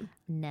awesome.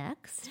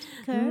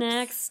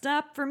 Next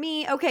up for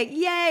me. Okay,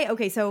 yay.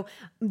 Okay, so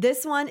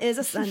this one is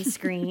a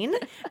sunscreen.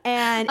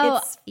 And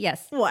it's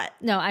yes. What?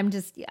 No, I'm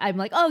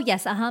like, oh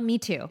yes, me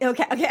too.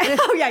 Okay.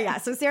 Oh yeah.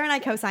 So Sarah and I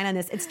co-sign on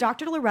this. It's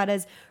Dr.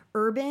 Loretta's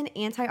Urban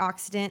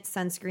Antioxidant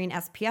Sunscreen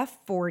SPF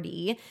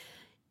 40.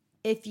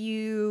 If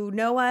you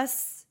know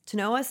us, to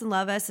know us and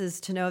love us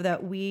is to know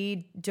that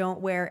we don't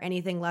wear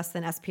anything less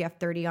than SPF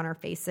 30 on our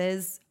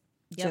faces.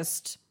 Yep.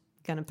 Just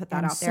gonna put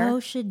that out there. So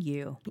should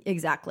you.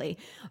 Exactly.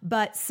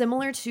 But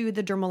similar to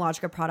the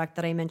Dermalogica product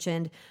that I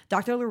mentioned,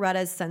 Dr.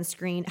 Loretta's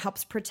sunscreen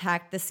helps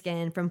protect the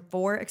skin from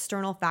 4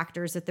 external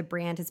factors that the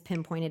brand has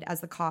pinpointed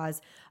as the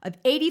cause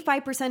of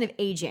 85% of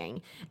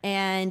aging.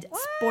 And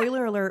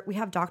spoiler alert, we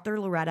have Dr.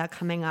 Loretta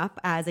coming up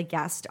as a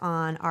guest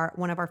on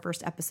one of our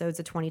first episodes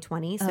of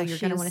 2020. So you're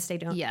going to want to stay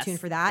tuned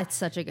for that. It's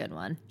such a good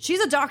one.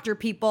 She's a doctor,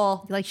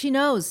 people. Like she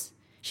knows.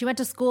 She went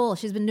to school.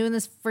 She's been doing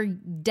this for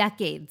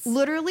decades.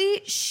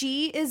 Literally,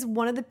 she is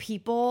one of the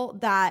people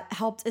that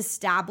helped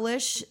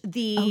establish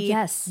the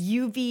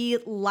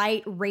UV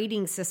light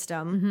rating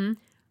system. Mm-hmm.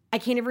 I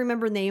can't even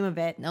remember the name of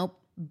it. Nope.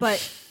 But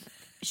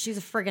she's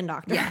a friggin'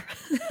 doctor. Yeah.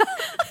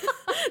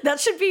 That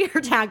should be her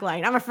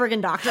tagline. I'm a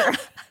friggin' doctor.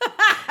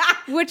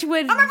 Which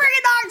would... I'm a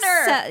friggin'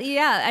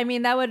 doctor! I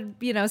mean, that would,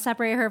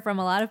 separate her from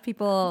a lot of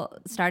people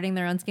starting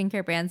their own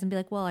skincare brands and be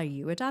like, well, are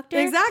you a doctor?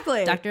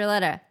 Exactly. Dr.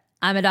 Loretta.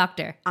 I'm a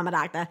doctor.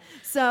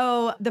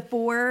 So the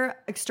 4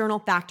 external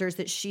factors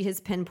that she has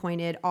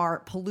pinpointed are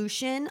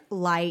pollution,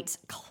 light,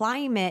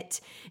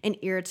 climate, and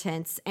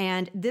irritants.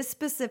 And this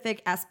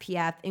specific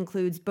SPF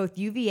includes both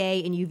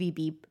UVA and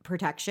UVB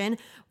protection,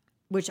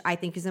 which I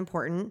think is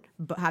important,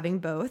 having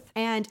both.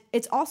 And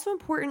it's also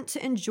important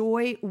to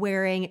enjoy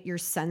wearing your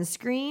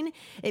sunscreen.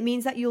 It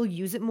means that you'll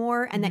use it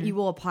more and that you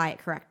will apply it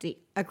correctly.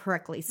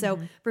 So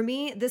for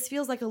me, this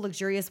feels like a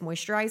luxurious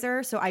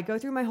moisturizer. So I go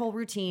through my whole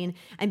routine,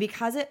 and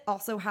because it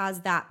also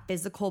has that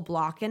physical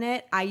block in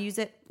it, I use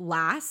it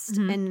last.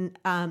 And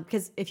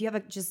because if you have a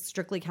just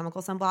strictly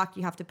chemical sunblock,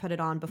 you have to put it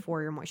on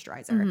before your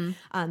moisturizer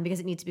because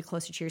it needs to be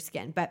closer to your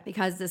skin. But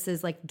because this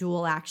is like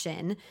dual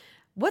action,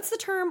 what's the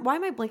term? Why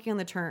am I blanking on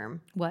the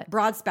term? What?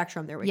 Broad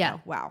spectrum. There we Yeah.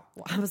 go. Wow.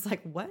 I was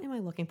like, what am I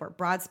looking for?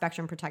 Broad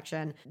spectrum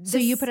protection. So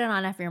you put it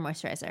on after your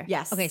moisturizer?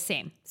 Yes. Okay,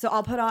 same. So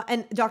I'll put on,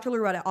 and Dr.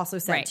 Loretta also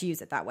said Right. to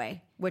use it that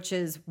way, which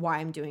is why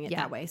I'm doing it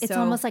that way. It's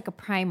almost like a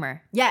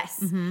primer.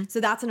 Yes.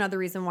 So that's another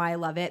reason why I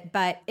love it.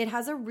 But it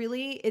has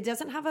it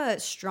doesn't have a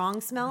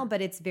strong smell,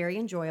 but it's very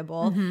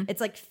enjoyable.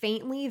 It's like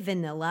faintly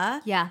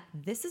vanilla. Yeah.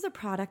 This is a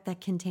product that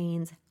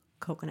contains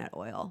coconut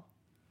oil,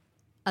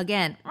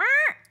 Again.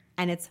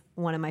 and it's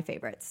one of my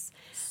favorites.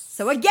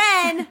 So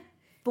again,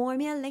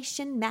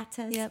 formulation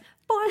matters. Yep.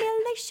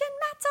 Formulation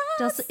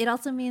matters. It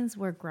also means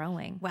we're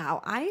growing.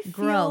 Wow, I feel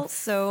Growth.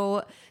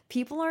 so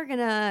people are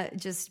gonna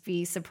just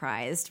be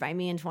surprised by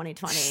me in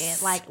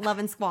 2020, like Love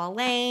and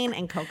Squalane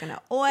and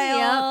coconut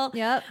oil.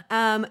 Yep.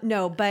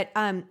 No, but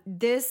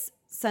this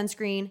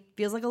sunscreen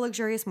feels like a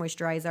luxurious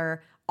moisturizer.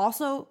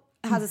 Also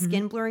has a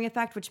skin blurring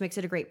effect, which makes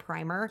it a great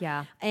primer.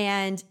 Yeah.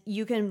 And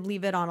you can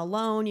leave it on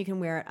alone. You can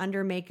wear it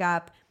under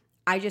makeup.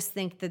 I just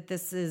think that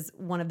this is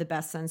one of the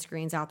best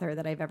sunscreens out there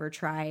that I've ever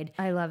tried.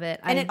 I love it.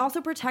 And it also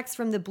protects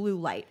from the blue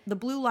light. The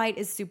blue light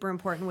is super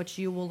important, which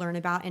you will learn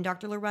about in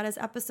Dr. Loretta's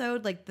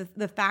episode. Like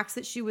the facts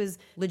that she was,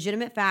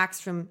 legitimate facts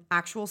from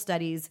actual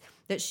studies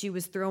that she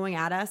was throwing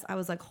at us. I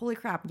was like, holy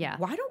crap. Yeah.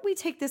 Why don't we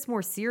take this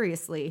more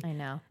seriously? I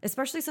know.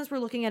 Especially since we're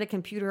looking at a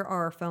computer or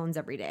our phones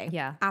every day.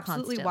 Yeah,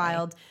 Absolutely constantly.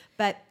 wild.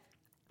 But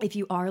if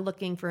you are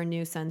looking for a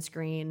new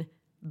sunscreen,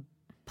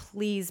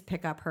 please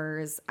pick up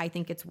hers. I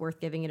think it's worth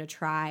giving it a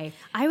try.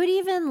 I would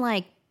even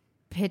like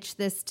pitch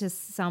this to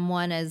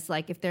someone as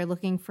like if they're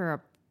looking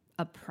for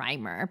a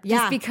primer. Yeah.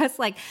 Just because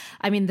like,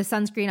 I mean, the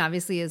sunscreen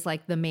obviously is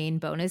like the main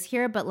bonus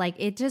here, but like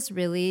it just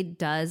really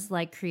does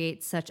like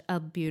create such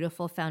a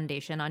beautiful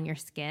foundation on your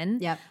skin.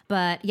 Yep.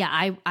 But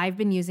yeah, I've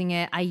been using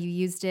it. I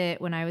used it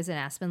when I was in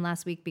Aspen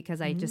last week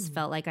because I just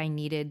felt like I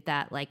needed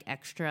that like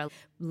extra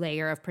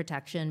layer of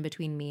protection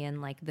between me and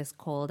like this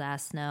cold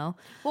ass snow.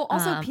 Well,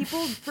 also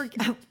people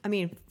I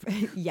mean,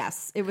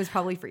 yes, it was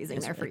probably freezing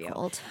there for really you.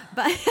 cold.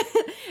 But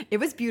it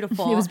was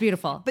beautiful. It was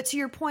beautiful. But to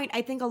your point,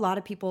 I think a lot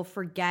of people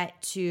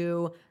forget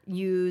to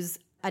use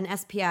an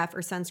SPF or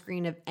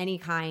sunscreen of any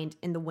kind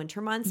in the winter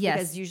months Yes.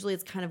 because usually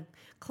it's kind of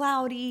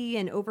cloudy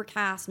and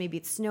overcast. Maybe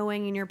it's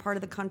snowing in your part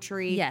of the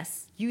country.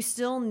 Yes. You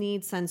still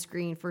need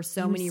sunscreen for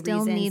so many still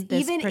reasons, need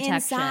this even protection.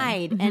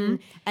 inside.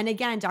 And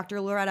again,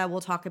 Dr. Loretta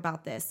will talk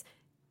about this.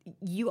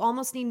 You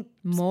almost need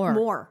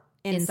More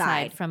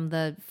inside. from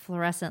the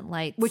fluorescent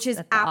lights, Which is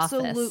at the office.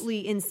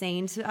 absolutely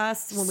insane to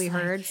us when we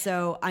heard.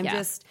 So I'm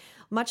just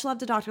much love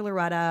to Dr.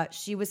 Loretta.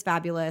 She was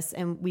fabulous,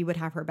 and we would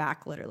have her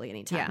back literally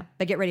anytime. Yeah.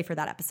 But get ready for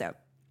that episode.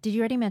 Did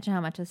you already mention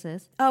how much this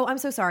is? Oh, I'm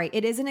so sorry.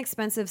 It is an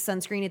expensive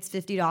sunscreen. It's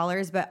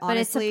 $50, but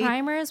honestly, But it's a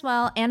primer as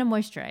well and a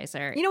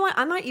moisturizer. you know what?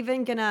 I'm not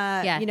even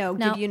gonna, No.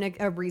 give you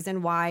a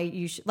reason why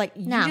you should. Like,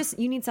 No.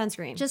 you need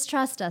sunscreen. Just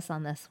trust us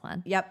on this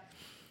one. Yep.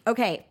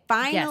 Okay.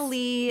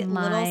 Finally, Yes,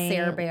 little my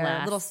Sarah Bear,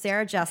 last. little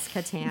Sarah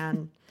Jessica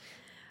Tan.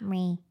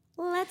 Me.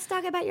 Let's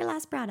talk about your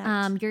last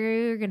product.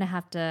 You're gonna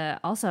have to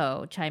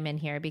also chime in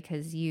here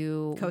because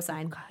you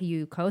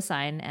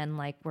co-sign and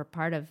like we're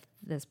part of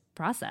this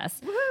process.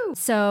 Woohoo!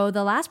 So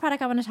the last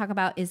product I want to talk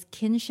about is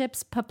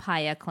Kinship's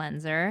Papaya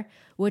Cleanser,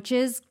 which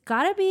is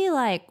gotta be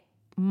like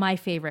my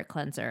favorite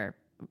cleanser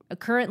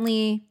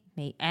currently,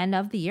 end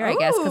of the year, I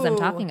guess, because I'm Ooh.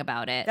 talking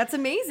about it. That's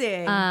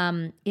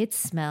amazing. It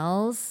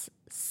smells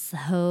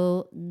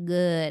so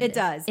good. It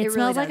does. It It really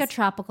smells like a does.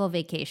 tropical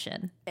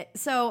vacation.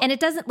 So And it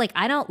doesn't like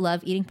I don't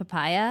love eating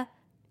papaya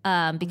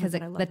because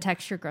the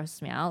texture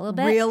grosses me out a little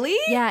bit. Really?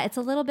 Yeah, it's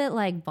a little bit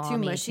like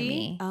balmy mushy? to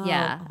me. Oh,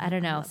 yeah, I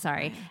don't know.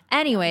 Sorry.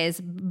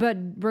 Anyways, but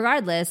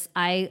regardless,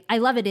 I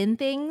love it in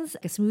things,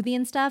 like a smoothie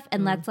and stuff,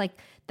 and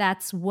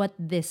that's what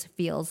this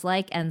feels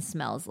like and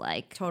smells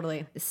like.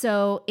 totally.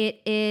 So it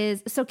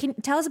is. So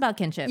tell us about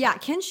Kinship. Yeah,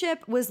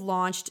 Kinship was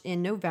launched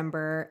in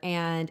November,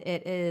 and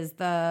it is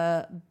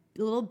the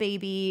little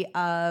baby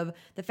of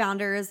the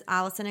founders,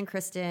 Allison and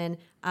Kristen,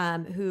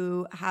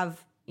 who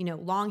have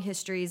long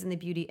histories in the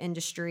beauty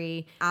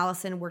industry.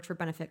 Allison worked for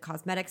Benefit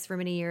Cosmetics for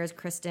many years.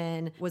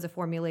 Kristen was a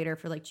formulator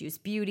for like Juice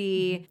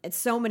Beauty. It's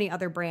so many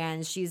other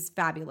brands. She's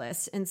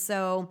fabulous. And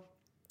so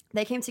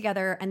they came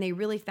together and they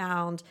really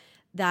found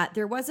that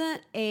there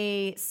wasn't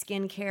a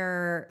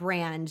skincare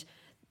brand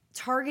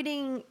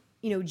targeting,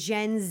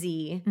 Gen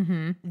Z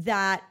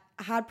that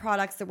had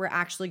products that were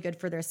actually good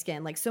for their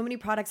skin. Like so many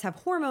products have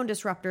hormone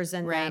disruptors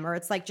in them, or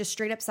it's like just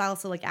straight up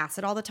salicylic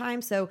acid all the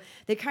time. So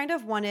they kind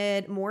of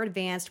wanted more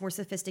advanced, more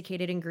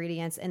sophisticated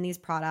ingredients in these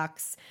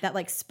products that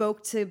like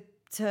spoke to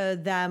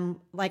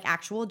them like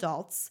actual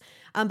adults,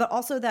 but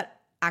also that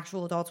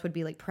actual adults would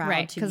be like proud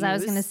Right. to use. Because I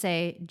was going to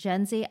say,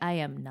 Gen Z, I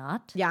am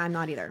not. Yeah, I'm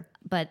not either.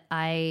 But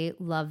I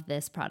love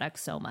this product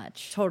so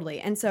much. Totally.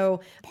 And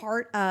so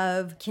part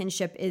of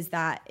Kinship is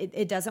that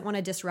it doesn't want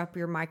to disrupt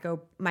your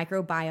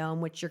microbiome,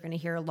 which you're going to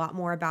hear a lot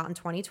more about in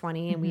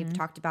 2020. And we've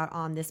talked about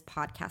on this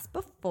podcast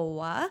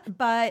before.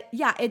 But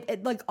yeah,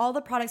 it like all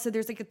the products. So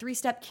there's like a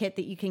 3-step kit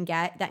that you can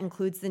get that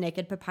includes the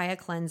Naked Papaya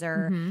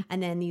cleanser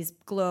and then these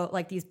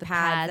these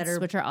pads that are,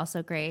 which are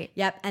also great.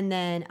 Yep. And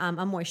then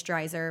a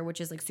moisturizer, which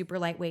is like super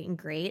lightweight and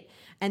great.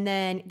 And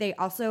then they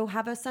also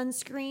have a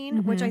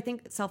sunscreen, which I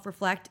think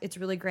Self-Reflect. It's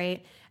really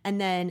great.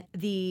 And then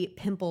the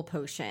pimple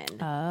potion.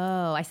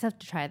 Oh, I still have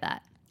to try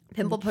that.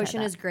 Pimple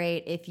potion is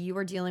great if you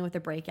are dealing with a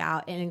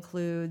breakout. It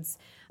includes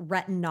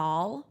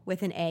retinol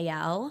with an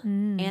AL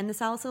and the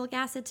salicylic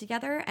acid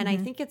together. And I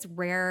think it's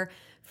rare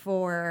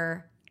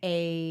for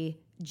a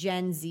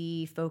Gen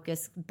Z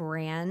focused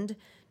brand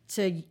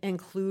to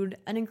include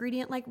an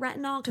ingredient like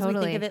retinol, because we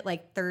think of it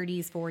like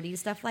 30s, 40s,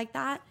 stuff like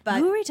that. But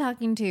who are we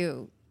talking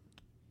to?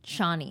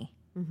 Shawnee,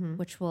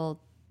 which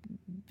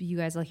you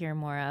guys will hear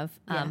more of.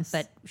 Yes.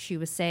 But she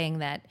was saying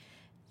that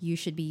you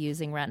should be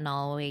using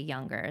retinol way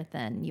younger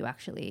than you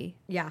actually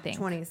think.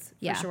 20s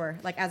for sure,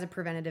 like as a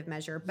preventative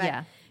measure.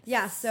 But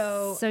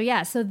so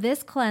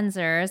this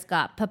cleanser's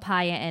got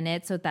papaya in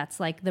it, so that's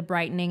like the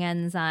brightening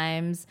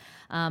enzymes,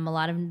 a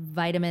lot of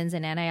vitamins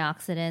and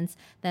antioxidants.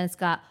 Then it's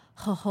got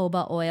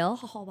jojoba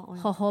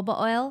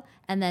oil,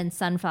 and then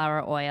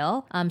sunflower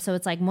oil. So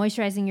it's like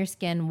moisturizing your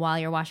skin while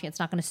you're washing it. It's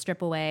not going to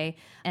strip away.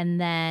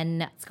 And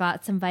then it's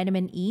got some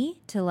vitamin E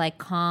to like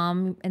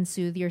calm and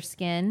soothe your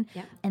skin.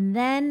 Yep. And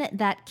then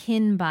that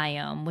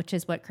Kinbiome, which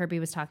is what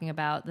Kirby was talking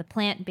about, the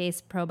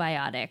plant-based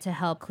probiotic to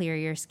help clear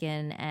your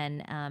skin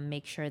and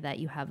make sure that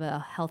you have a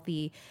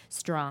healthy,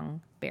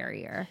 strong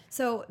barrier.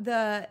 So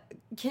the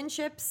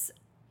Kinship's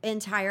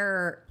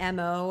entire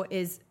MO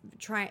is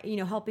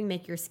helping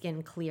make your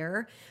skin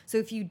clear. So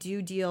if you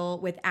do deal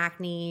with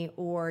acne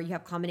or you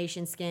have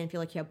combination skin, feel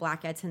like you have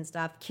blackheads and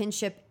stuff,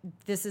 Kinship,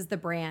 this is the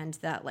brand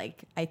that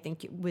like I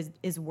think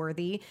is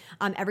worthy.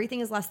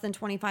 Everything is less than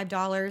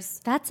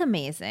 $25. That's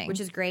amazing.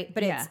 Which is great,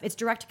 but it's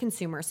direct to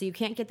consumer. So you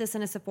can't get this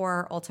in a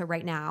Sephora or Ulta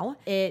right now.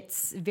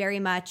 It's very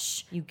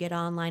much you get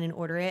online and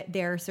order it.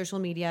 Their social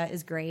media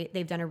is great.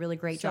 They've done a really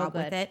great job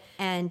with it.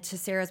 And to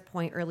Sarah's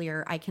point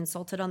earlier, I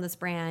consulted on this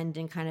brand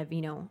and kind of,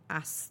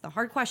 asked the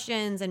hard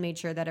questions and made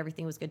sure that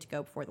everything was good to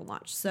go before the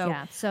launch. So,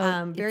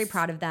 very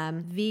proud of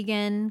them.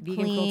 Vegan,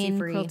 clean,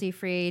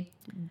 cruelty-free,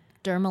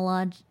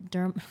 dermatologist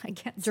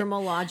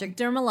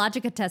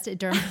tested,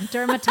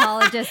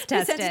 dermatologist tested.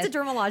 They sent it to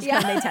dermatologist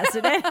and they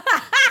tested it.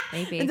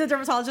 Maybe. And the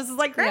dermatologist is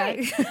like,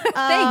 great.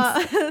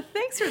 Thanks.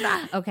 Thanks for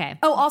that. Okay.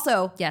 Oh,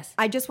 also, yes,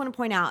 I just want to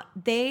point out,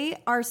 they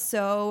are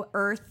so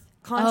earth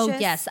conscious. Oh,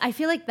 yes. I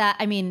feel like that,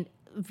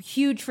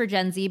 huge for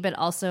Gen Z, but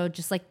also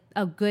just like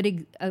a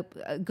good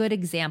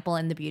example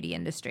in the beauty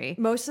industry.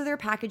 Most of their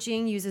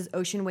packaging uses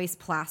ocean waste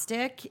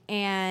plastic,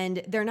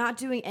 and they're not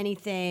doing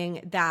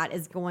anything that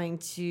is going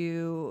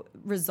to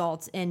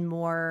result in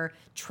more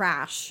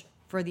trash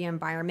for the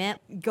environment.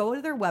 Go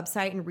to their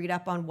website and read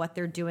up on what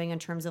they're doing in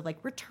terms of like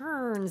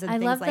returns and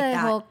things like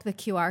that. I love the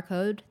QR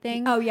code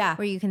thing. Oh yeah,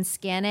 where you can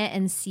scan it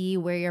and see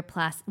where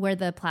where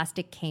the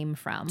plastic came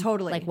from.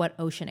 Totally, like what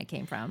ocean it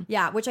came from.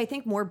 Yeah, which I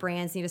think more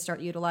brands need to start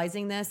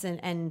utilizing this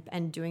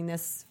and doing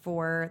this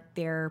for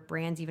their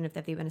brands, even if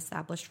they've been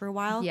established for a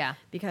while. Yeah,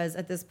 because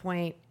at this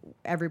point,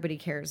 everybody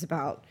cares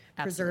about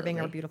preserving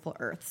our beautiful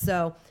Earth.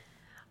 So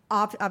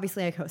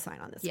obviously, I co-sign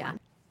on this one.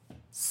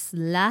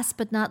 Last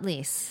but not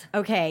least.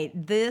 Okay,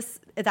 it's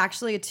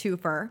actually a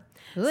twofer.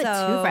 Ooh, a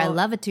twofer. I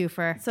love a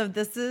twofer. So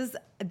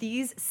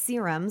these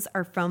serums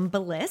are from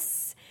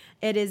Bliss.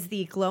 It is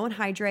the Glow and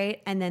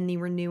Hydrate and then the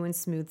Renew and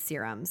Smooth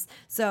serums.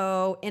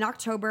 So in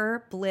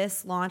October,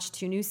 Bliss launched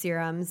 2 new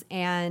serums,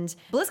 and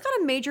Bliss got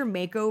a major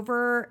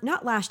makeover,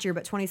 not last year,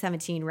 but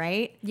 2017,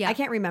 right? Yeah. I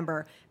can't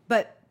remember.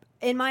 But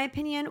in my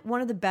opinion,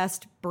 one of the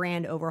best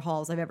brand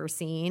overhauls I've ever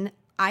seen.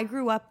 I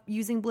grew up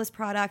using Bliss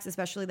products,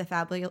 especially the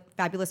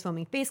Fabulous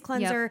Foaming Face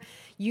Cleanser. Yep.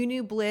 You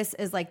knew Bliss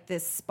as like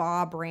this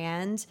spa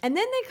brand. And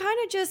then they kind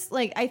of just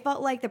like, I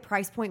felt like the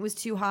price point was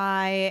too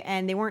high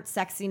and they weren't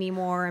sexy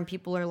anymore. And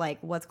people are like,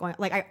 what's going on?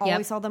 Like I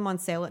always saw them on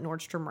sale at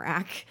Nordstrom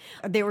Rack.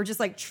 They were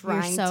just like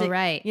trying You're so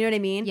right. You know what I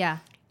mean? Yeah.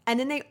 And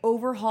then they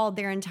overhauled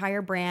their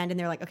entire brand and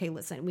they're like, okay,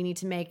 listen, we need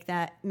to make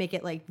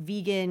it like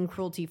vegan,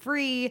 cruelty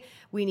free.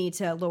 We need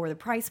to lower the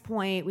price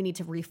point. We need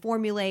to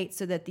reformulate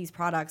so that these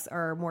products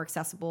are more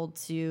accessible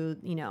to,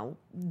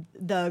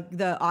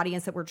 the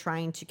audience that we're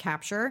trying to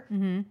capture.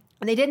 Mm-hmm. And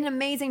they did an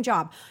amazing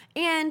job.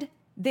 And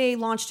they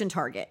launched in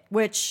Target,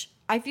 which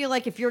I feel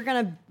like if you're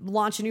going to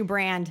launch a new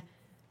brand,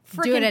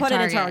 freaking put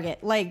it in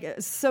Target. Like,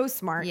 so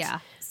smart. Yeah.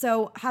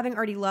 So having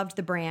already loved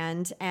the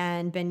brand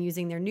and been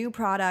using their new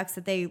products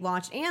that they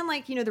launched and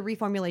the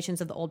reformulations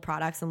of the old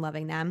products and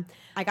loving them,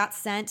 I got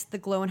sent the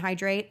Glow and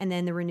Hydrate and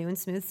then the Renew and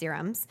Smooth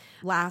serums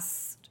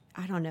last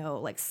I don't know,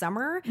 like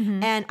summer.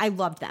 And I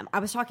loved them. I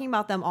was talking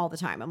about them all the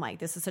time. I'm like,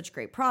 this is such a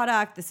great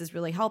product. This is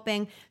really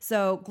helping.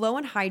 So Glow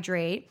and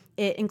Hydrate,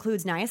 it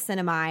includes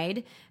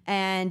niacinamide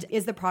and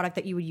is the product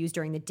that you would use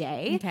during the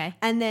day. Okay.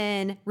 And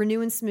then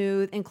Renew and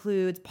Smooth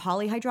includes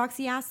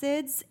polyhydroxy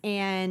acids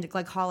and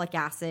glycolic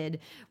acid,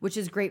 which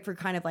is great for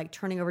kind of like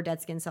turning over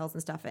dead skin cells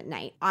and stuff at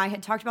night. I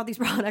had talked about these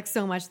products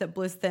so much that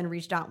Bliss then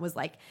reached out and was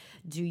like,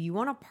 do you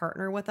want to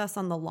partner with us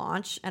on the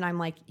launch? And I'm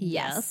like,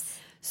 yes.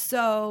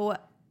 So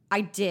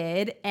I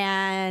did.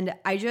 And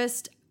I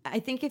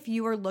think if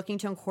you are looking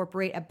to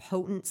incorporate a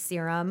potent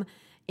serum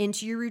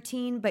into your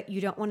routine, but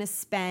you don't want to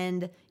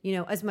spend,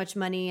 as much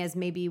money as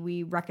maybe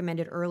we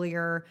recommended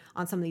earlier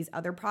on some of these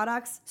other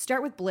products,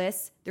 start with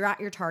Bliss. They're at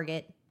your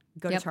Target.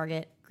 Go to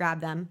Target, grab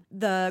them.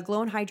 The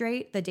Glow and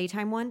Hydrate, the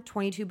daytime one,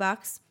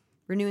 $22.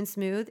 Renew and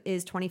Smooth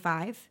is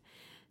 $25.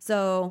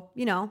 So,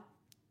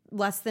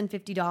 less than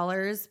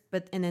 $50,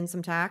 and then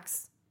some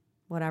tax,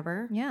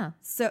 whatever. Yeah.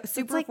 So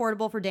super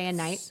affordable for day and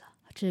night.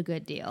 Such a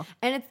good deal.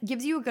 And it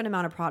gives you a good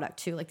amount of product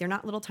too. Like they're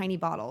not little tiny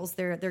bottles.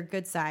 They're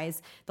good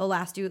size. They'll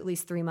last you at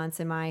least 3 months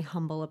in my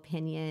humble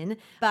opinion.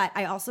 But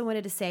I also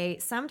wanted to say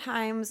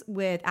sometimes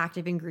with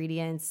active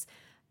ingredients,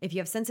 if you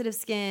have sensitive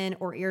skin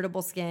or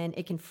irritable skin,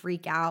 it can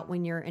freak out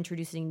when you're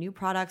introducing new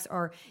products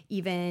or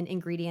even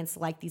ingredients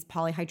like these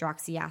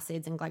polyhydroxy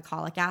acids and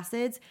glycolic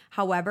acids.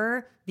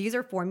 However, these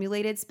are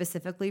formulated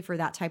specifically for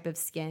that type of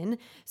skin.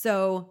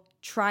 So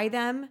try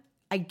them.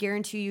 I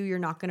guarantee you're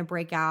not going to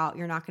break out.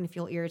 You're not going to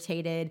feel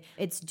irritated.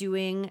 It's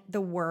doing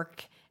the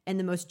work in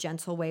the most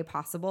gentle way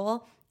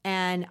possible.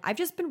 And I've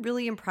just been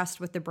really impressed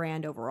with the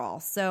brand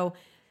overall. So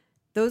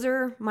those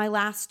are my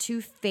last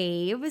two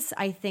faves.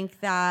 I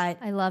think that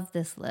I love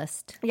this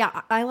list.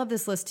 Yeah, I love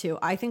this list too.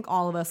 I think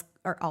all of us,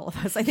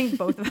 I think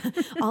both of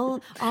us,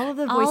 all of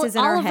the voices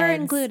in our heads. Oliver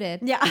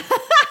included. Yeah.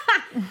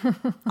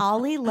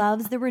 Ollie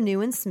loves the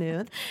Renew and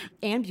Smooth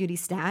and Beauty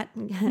Stat,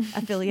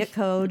 affiliate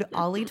code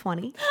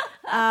Ollie20.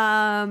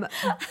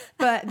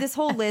 But this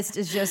whole list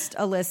is just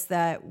a list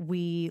that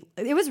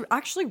it was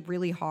actually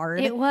really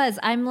hard. It was.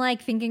 I'm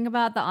like thinking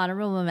about the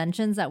honorable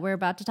mentions that we're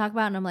about to talk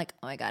about. And I'm like,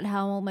 oh my God,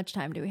 how much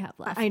time do we have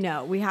left? I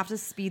know. We have to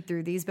speed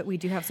through these, but we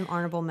do have some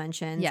honorable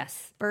mentions.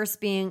 Yes.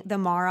 First being the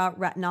Mara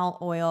Retinol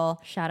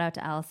Oil. Shout out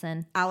to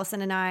Allison.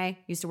 Allison and I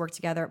used to work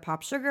together at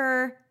Pop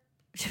Sugar.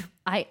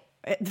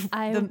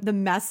 The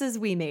messes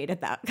we made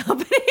at that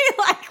company,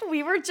 like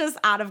we were just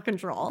out of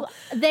control.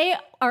 They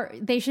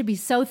should be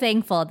so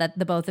thankful that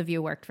the both of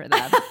you worked for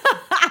them.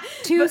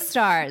 2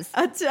 stars.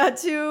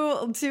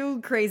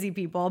 Two crazy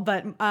people.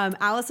 But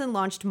Allison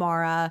launched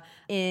Mara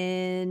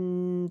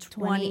in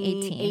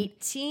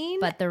 2018.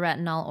 But the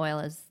retinol oil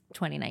is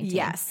 2019.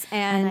 Yes.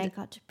 And I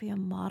got to be a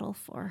model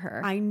for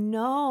her. I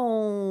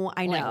know.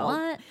 Like,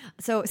 what?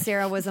 So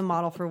Sarah was a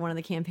model for one of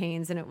the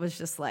campaigns, and it was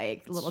just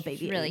like little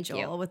baby really angel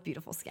cute. With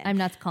beautiful skin. I'm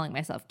not calling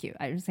myself cute.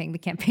 I'm saying the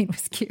campaign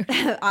was cute.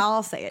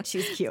 I'll say it.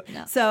 She's cute.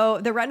 No.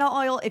 So the retinol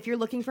oil, if you're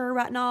looking for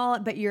a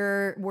retinol, but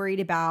you're worried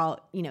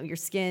about, your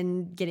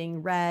skin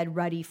getting red,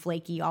 ruddy,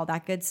 flaky, all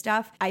that good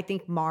stuff, I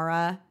think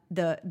Mara,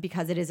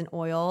 because it is an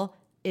oil,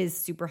 is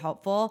super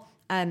helpful.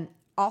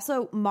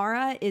 Also,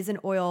 Mara is an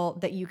oil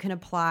that you can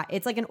apply.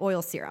 It's like an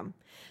oil serum.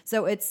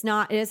 So it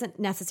doesn't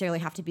necessarily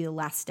have to be the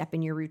last step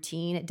in your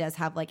routine. It does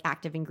have like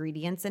active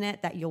ingredients in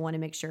it that you'll want to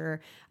make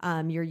sure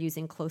you're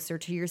using closer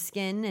to your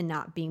skin and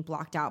not being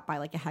blocked out by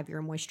like a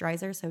heavier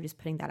moisturizer. So just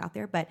putting that out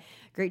there. But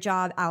great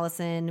job,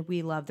 Allison.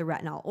 We love the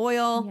retinol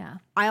oil. Yeah.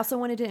 I also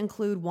wanted to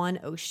include One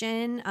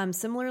Ocean.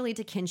 Similarly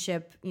to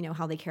Kinship,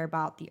 how they care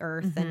about the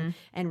earth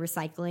and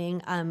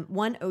recycling.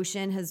 One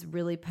Ocean has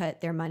really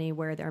put their money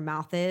where their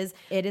mouth is.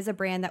 It is a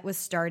brand that was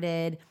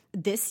started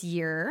this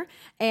year,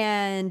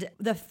 and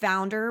the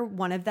founder,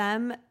 one of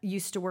them,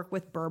 used to work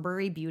with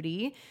Burberry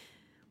Beauty,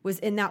 was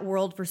in that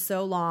world for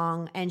so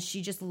long, and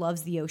she just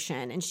loves the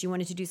ocean, and she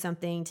wanted to do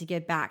something to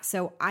give back.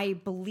 So I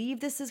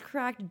believe this is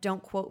correct.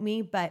 Don't quote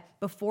me, but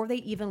before they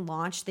even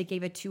launched, they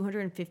gave a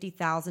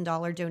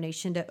 $250,000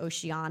 donation to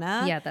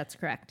Oceana. Yeah, that's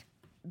correct.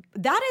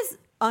 That is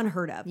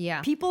unheard of.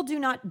 Yeah.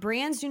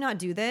 Brands do not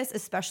do this,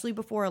 especially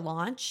before a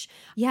launch.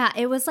 Yeah,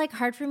 it was like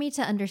hard for me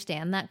to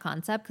understand that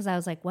concept because I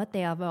was like, what,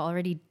 they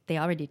already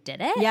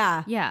did it?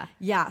 Yeah. Yeah.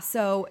 Yeah.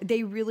 So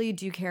they really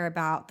do care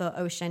about the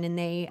ocean, and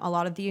a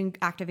lot of the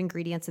active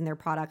ingredients in their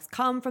products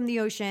come from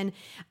the ocean.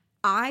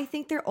 I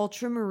think their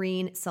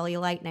Ultramarine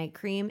Cellulite Night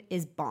Cream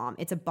is bomb.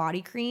 It's a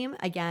body cream.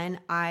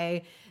 Again,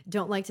 I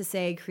don't like to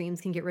say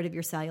creams can get rid of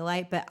your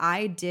cellulite, but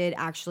I did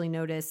actually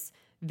notice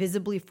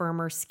visibly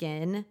firmer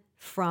skin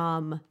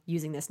from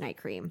using this night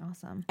cream.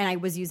 Awesome. And I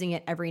was using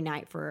it every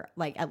night for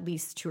like at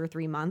least 2 or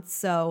 3 months.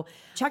 So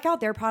check out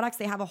their products.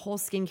 They have a whole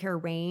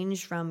skincare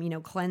range from,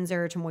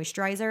 cleanser to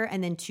moisturizer,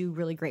 and then 2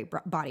 really great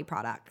body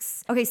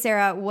products. Okay,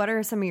 Sarah, what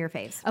are some of your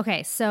faves?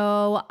 Okay,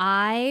 so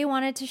I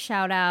wanted to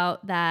shout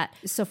out that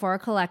Sephora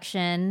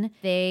collection.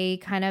 They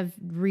kind of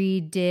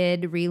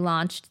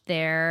relaunched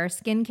their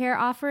skincare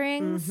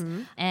offerings.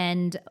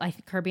 And I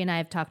think Kirby and I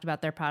have talked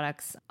about their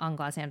products on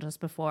Gloss Angeles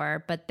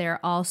before, but they're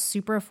all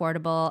super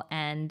affordable.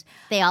 and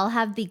they all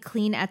have the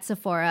Clean at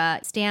Sephora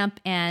stamp,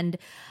 and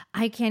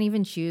I can't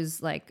even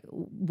choose like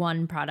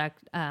one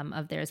product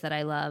of theirs that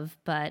I love,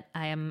 but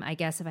I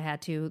guess if I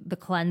had to, the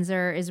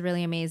cleanser is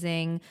really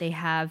amazing. They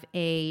have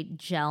a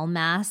gel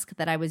mask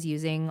that I was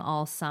using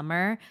all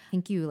summer.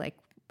 I think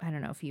I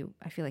don't know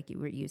I feel like you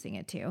were using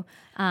it too.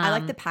 I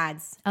like the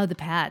pads. Oh, the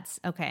pads.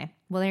 Okay.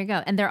 Well, there you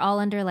go. And they're all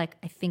under like,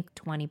 I think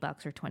 $20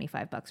 or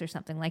 $25 or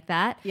something like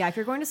that. Yeah, if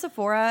you're going to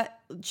Sephora,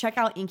 check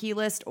out Inky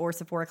List or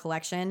Sephora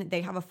Collection.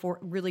 They have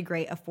really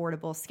great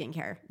affordable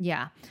skincare.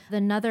 Yeah.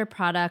 Another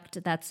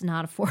product that's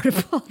not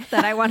affordable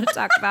that I want to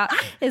talk about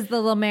is the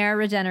La Mer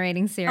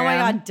Regenerating Serum. Oh my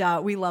God,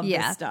 duh. We love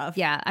this stuff.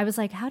 Yeah. I was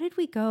like, how did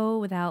we go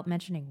without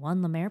mentioning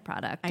one La Mer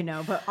product? I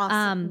know, but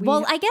awesome.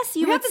 Well, I guess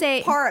you would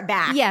say par it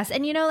back. Yes.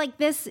 And like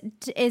this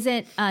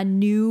isn't a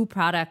new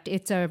product.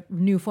 It's a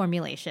new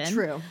formulation.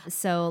 True.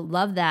 So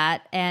love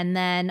that. And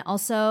then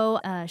also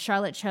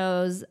Charlotte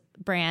Cho's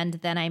brand,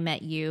 Then I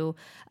Met You,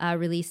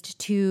 released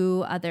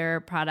 2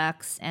 other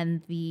products,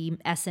 and the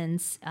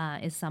essence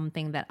is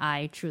something that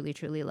I truly,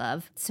 truly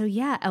love. So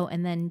yeah. Oh,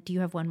 and then do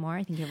you have one more?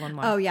 I think you have one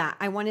more. Oh yeah.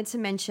 I wanted to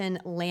mention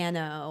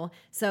Lano.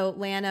 So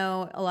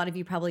Lano, a lot of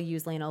you probably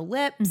use Lano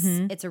Lips.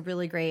 It's a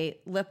really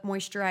great lip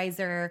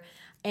moisturizer.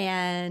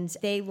 And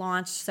they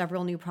launched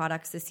several new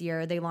products this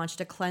year. They launched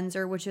a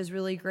cleanser, which is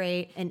really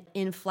great, an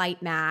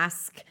in-flight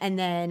mask, and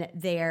then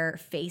their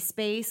face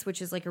base,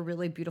 which is like a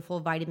really beautiful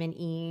vitamin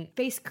E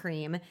face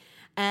cream.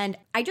 And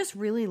I just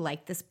really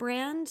like this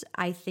brand.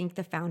 I think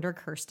the founder,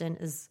 Kirsten,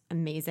 is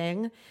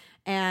amazing.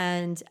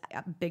 And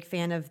I'm a big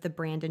fan of the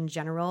brand in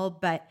general.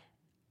 But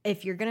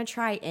if you're going to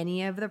try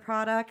any of the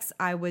products,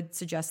 I would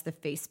suggest the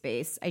face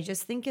base. I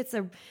just think it's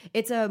a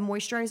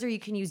moisturizer you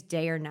can use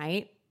day or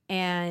night.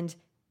 And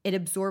it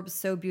absorbs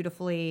so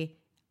beautifully.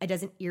 It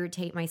doesn't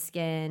irritate my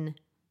skin.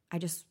 I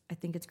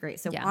think it's great.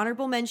 So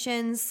honorable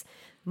mentions,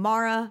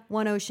 Mara,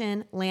 One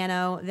Ocean,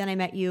 Lano, Then I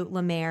Met You,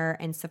 La Mer,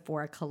 and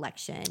Sephora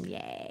Collection.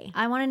 Yay.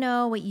 I want to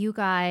know what you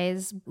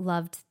guys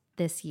loved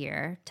this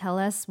year. Tell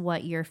us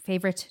what your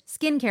favorite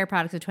skincare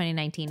products of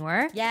 2019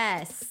 were.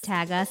 Yes.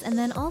 Tag us. And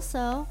then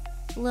also,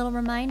 a little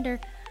reminder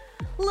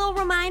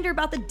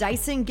about the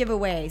Dyson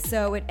giveaway.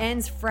 So it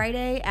ends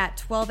Friday at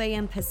 12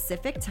 a.m.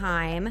 Pacific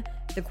time.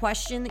 The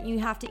question that you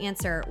have to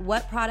answer,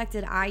 what product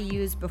did I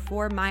use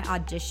before my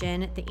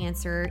audition? The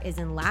answer is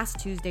in last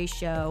Tuesday's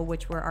show,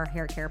 which were our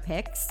hair care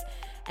picks.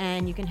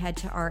 And you can head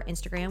to our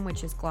Instagram,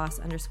 which is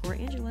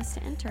gloss_Angeles,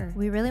 to enter.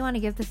 We really want to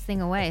give this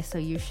thing away, so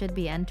you should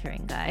be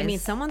entering, guys. I mean,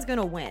 someone's going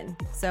to win.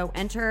 So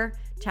enter,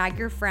 tag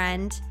your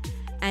friend.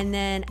 And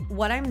then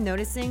what I'm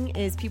noticing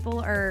is people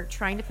are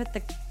trying to put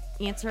the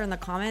answer in the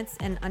comments,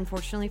 and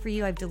unfortunately for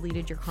you, I've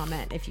deleted your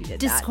comment if you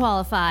did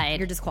disqualified.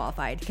 You're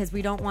disqualified because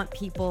we don't want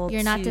people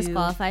You're not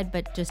disqualified,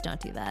 but just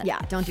don't do that. Yeah,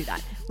 don't do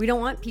that. We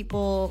don't want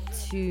people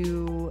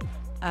to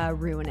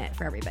ruin it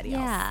for everybody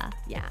else.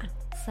 Yeah.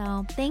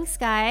 So thanks,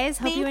 guys.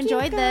 Hope you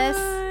enjoyed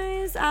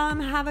this.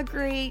 Have a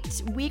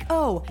great week.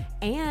 Oh,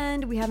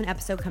 and we have an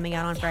episode coming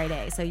out on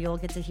Friday, so you'll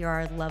get to hear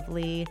our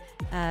lovely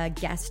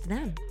guest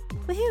then.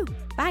 Woohoo.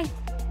 Bye.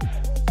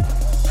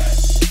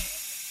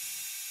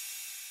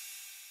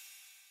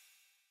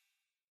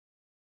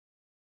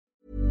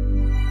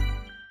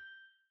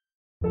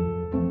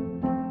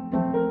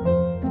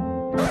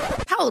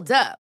 Hold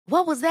up.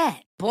 What was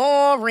that?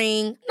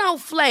 Boring. No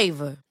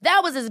flavor.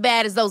 That was as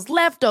bad as those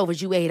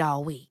leftovers you ate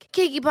all week.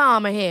 Keke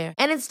Palmer here.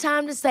 And it's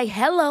time to say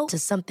hello to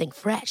something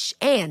fresh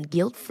and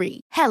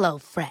guilt-free. Hello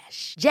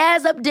Fresh.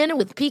 Jazz up dinner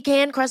with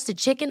pecan-crusted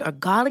chicken or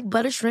garlic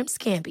butter shrimp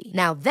scampi.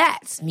 Now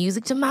that's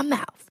music to my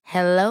mouth.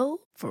 Hello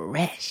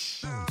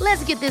Fresh.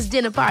 Let's get this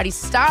dinner party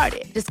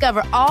started.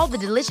 Discover all the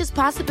delicious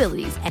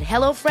possibilities at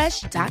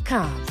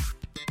HelloFresh.com.